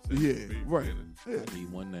 100%. Yeah, beef right. in it. I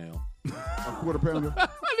need one now. a quarter pounder. I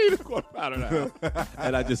need a quarter pounder now.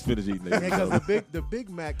 And I just finished eating Yeah, it. because the Big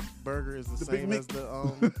Mac burger is the Big same Mac- as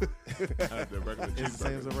the The regular it's the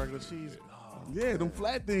same as cheeseburger. a regular cheese. Yeah, them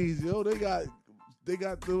flat things, yo. They got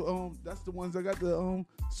the that's the ones that got the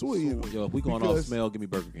suey in them. Yo, if we going off Because- smell, give me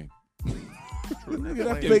Burger King. Look at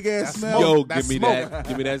that fake ass smell. Yo, That's give me smoke. that.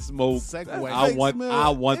 Give me that smoke. Segue. I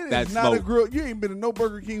want It that is not a smoke. grill. You ain't been to no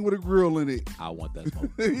Burger King with a grill in it. I want that smoke.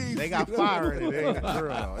 They got fire in it. They ain't a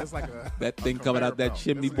grill, though. It's like That a thing coming out that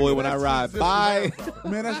conveyor chimney, belt. boy, when I ride by.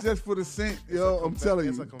 Man, that's just for the scent, yo. I'm telling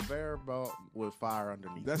It's you. a conveyor belt with fire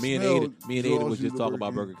underneath. That Me and smell Aiden draws was you just to talking Burger about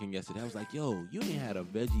King. Burger King yesterday. I was like, yo, you ain't had a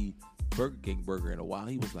veggie Burger King burger in a while.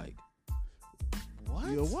 He was like, what?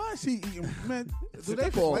 Yo, why is he eating? Man, Did they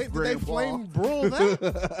flame broil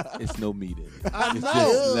that? It's no meat in it. I It's know.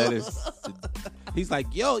 just lettuce. He's like,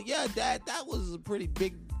 yo, yeah, Dad, that was a pretty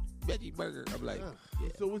big veggie burger. I'm like, yeah.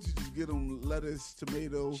 So what you just get them lettuce,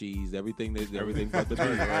 tomato, Cheese, everything but the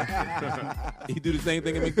burger. He do the same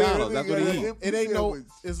thing at McDonald's. That's what he eat. It ain't no.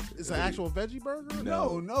 It's an actual veggie burger.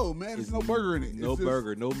 No, man, there's no burger in it. No It's just-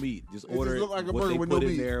 burger, no meat. Just just order look like a what burger they with put no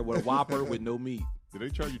in meat. there with a Whopper with no meat. Do they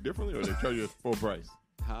charge you differently, or they charge you full price?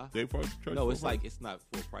 Huh? They charge No, full it's price? like it's not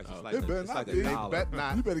full price. It's like It better it's not like be. a dollar. Bet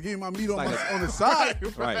not. You better give me my meat on, like on the side.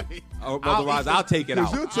 Right. Or otherwise, I'll take it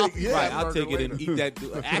out. You'll take- yeah, right. I'll take it and eat that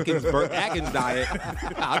Atkins diet.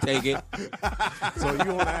 I'll take it. So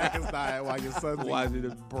you on Atkins diet while your son's Why is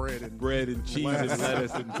eating it bread and cheese and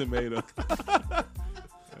lettuce and tomato.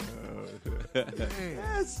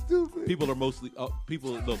 That's stupid. People are mostly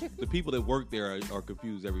people. Look, the people that work there are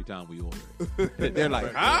confused every time we order it. They're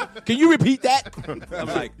like, "Huh? Can you repeat that?" I'm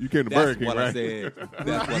like, You came to "That's Burger King, what right?" I said.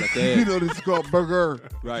 That's what I You said." know this is called Burger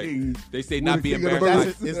Right? King. They say With not the be king of the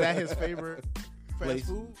embarrassed. burgers. Is that his favorite Place?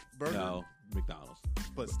 fast food burger? No, McDonald's.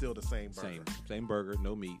 But still the same burger. Same burger,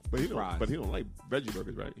 no meat. But he fries. don't like veggie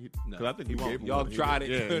burgers, right? No, Because I think he he won't. gave him Y'all one. tried it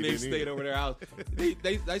Yeah, when he they didn't stayed eat over their house. They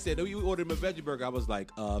said, "No, you ordered him a veggie burger." I was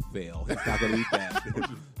like, fail. He's not gonna eat that.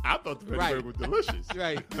 I thought the veggie Right. burger was delicious.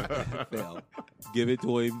 Right. Fail. Give it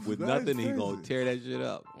to him with That's nothing. He gonna crazy. tear that shit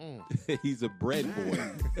up. He's a bread boy.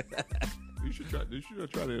 You should try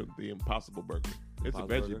the Impossible Burger. It's a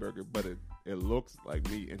Impossible veggie burger, but it looks like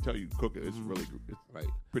meat until you cook it. It's really Right.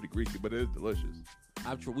 pretty greasy, but it is delicious.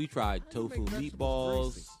 We tried tofu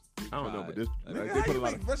vegetables meatballs. I don't know, but this Nigga, they how put a you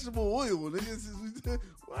lot make of vegetable oil? Nigga,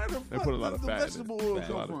 why the they fuck put a lot does of the fat in it. vegetable oil It's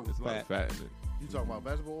a lot come of- from? It's a lot of fat in it. You talking about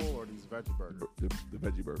vegetable oil or these veggie burgers? The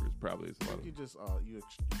veggie burgers probably is a lot of. You just you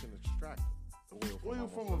can extract the oil Oil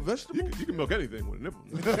almost from a anything. vegetable? You can milk anything with a nipple.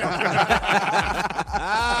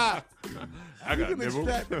 I You got a can nipple.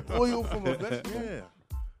 extract oil from a vegetable? Yeah.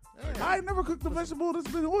 I ain't never cooked a vegetable that's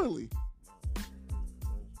been oily.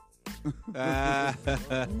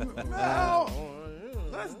 No,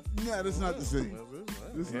 that's not the same.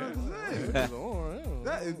 It's not the same.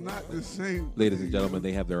 That is not the same. Ladies and gentlemen,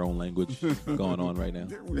 they have their own language going on right now.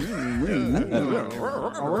 That's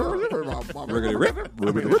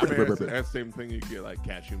the same thing you get like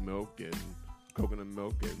cashew milk and coconut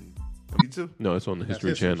milk and pizza. No, it's on the History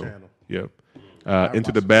History Channel. Channel. Yep.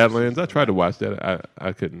 Into the Badlands. I tried to watch that.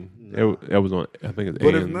 I couldn't. It was on. I think it's.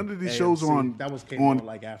 But if AM. none of these shows on that was came on on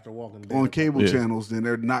like after Walking Dead. on cable Yeah. channels, then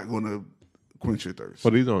they're not going to quench your thirst.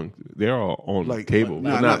 But these on. They're all on Like- cable.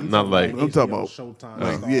 Nah, but not like. I'm talking about- Showtime.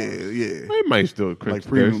 Like, Stars. yeah. They might still Like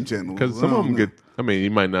premium channels. because I some of don't them know. get. I mean,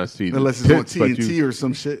 you might not see Unless the it's on tits, but TNT or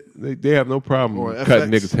some shit. they have no problem Or cutting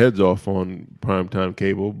FX. niggas' heads off on primetime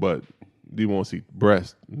cable, but you won't see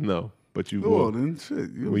breast. No, but you Well, will. then shit.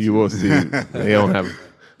 Well, you will see. They don't have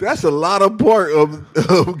That's a lot of part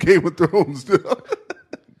of Game of Thrones.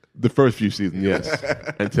 the first few seasons, yes.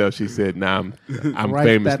 Until she said, "Nah, I'm Write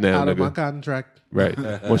famous that now, out of my nigga." contract. Right.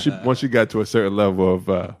 Once she got to a certain level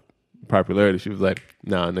of popularity, she was like,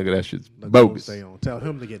 "Nah, nigga, that shit's bogus." Stay on. Tell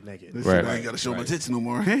him to get naked. Right. I ain't got to show my tits no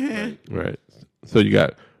more. Right. So you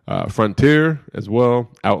got Frontier as well,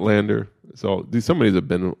 Outlander. So some of these have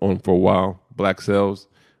been on for a while. Black Cells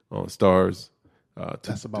on Stars.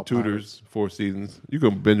 That's about Tutors, 4 seasons. You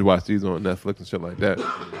can binge watch these on Netflix and shit like that.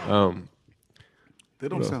 They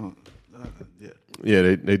don't sound. Yeah. Yeah,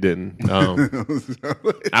 they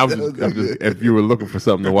I was just, if you were looking for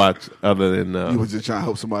something to watch other than You was just trying to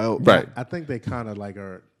help somebody out. right. I think they kind of like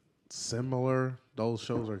are similar. Those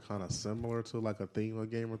shows are kind of similar to like a theme of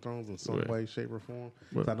Game of Thrones in some Right. way, shape, or form.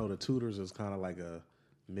 'Cause I know the Tutors is kind of like a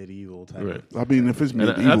medieval type. Right. I mean, if it's And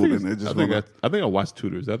medieval, I think then they're it's- just I think gonna- I think I watched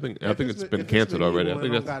Tutors. I think it's been canceled already. I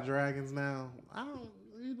think that's that's got dragons now. I don't.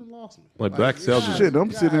 You done lost me. Like Black Cells is- Shit, I'm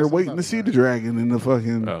you sitting gotta there have waiting some to type see of the dragon in the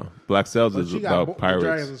fucking. Black Cells But is she got about the dragons,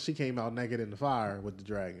 pirates. and she came out naked in the fire with the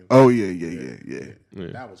dragons. Oh yeah.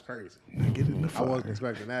 That was crazy. Get in the I wasn't fire.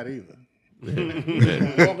 expecting that either. Walk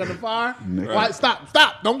in the fire. Like,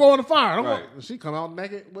 stop! Don't go in the fire. Don't Right. go. She come out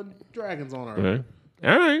naked with dragons on her.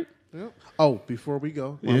 Right. All right. Yep. Oh, before we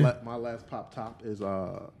go, my last pop top is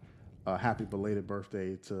happy belated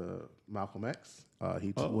birthday to Malcolm X.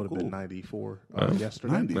 He would have been 94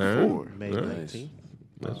 yesterday. 94. May 19th.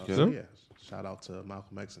 That's So good. yeah, shout out to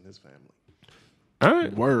Malcolm X and his family. All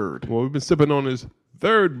right. Word. Well, we've been sipping on this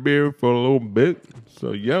third beer for a little bit.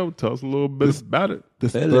 So, yo, tell us a little bit about it.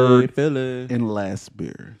 This third and last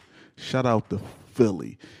beer. Shout out to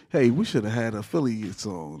Philly. Hey, we should have had a Philly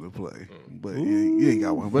song to play, but you ain't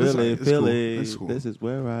got one. But Philly, it's Philly, cool. It's cool. this is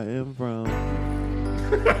where I am from.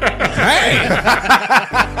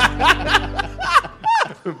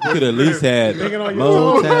 You could at least had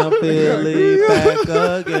Motown Philly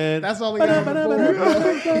back again. That's all he got on the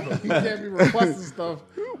board. He can't be requesting stuff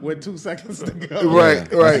with 2 seconds to go. Right.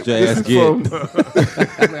 That's This is J.S. from.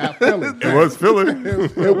 It was Philly.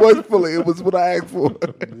 It was Philly. It was what I asked for,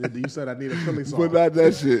 You said I need a Philly song. but not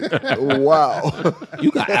that shit. Wow.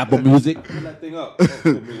 You got Apple Music. Pull that thing up.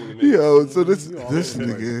 Yo, so this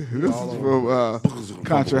nigga, this is from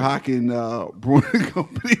Contra Hawken Brewing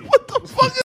Company. What the fuck?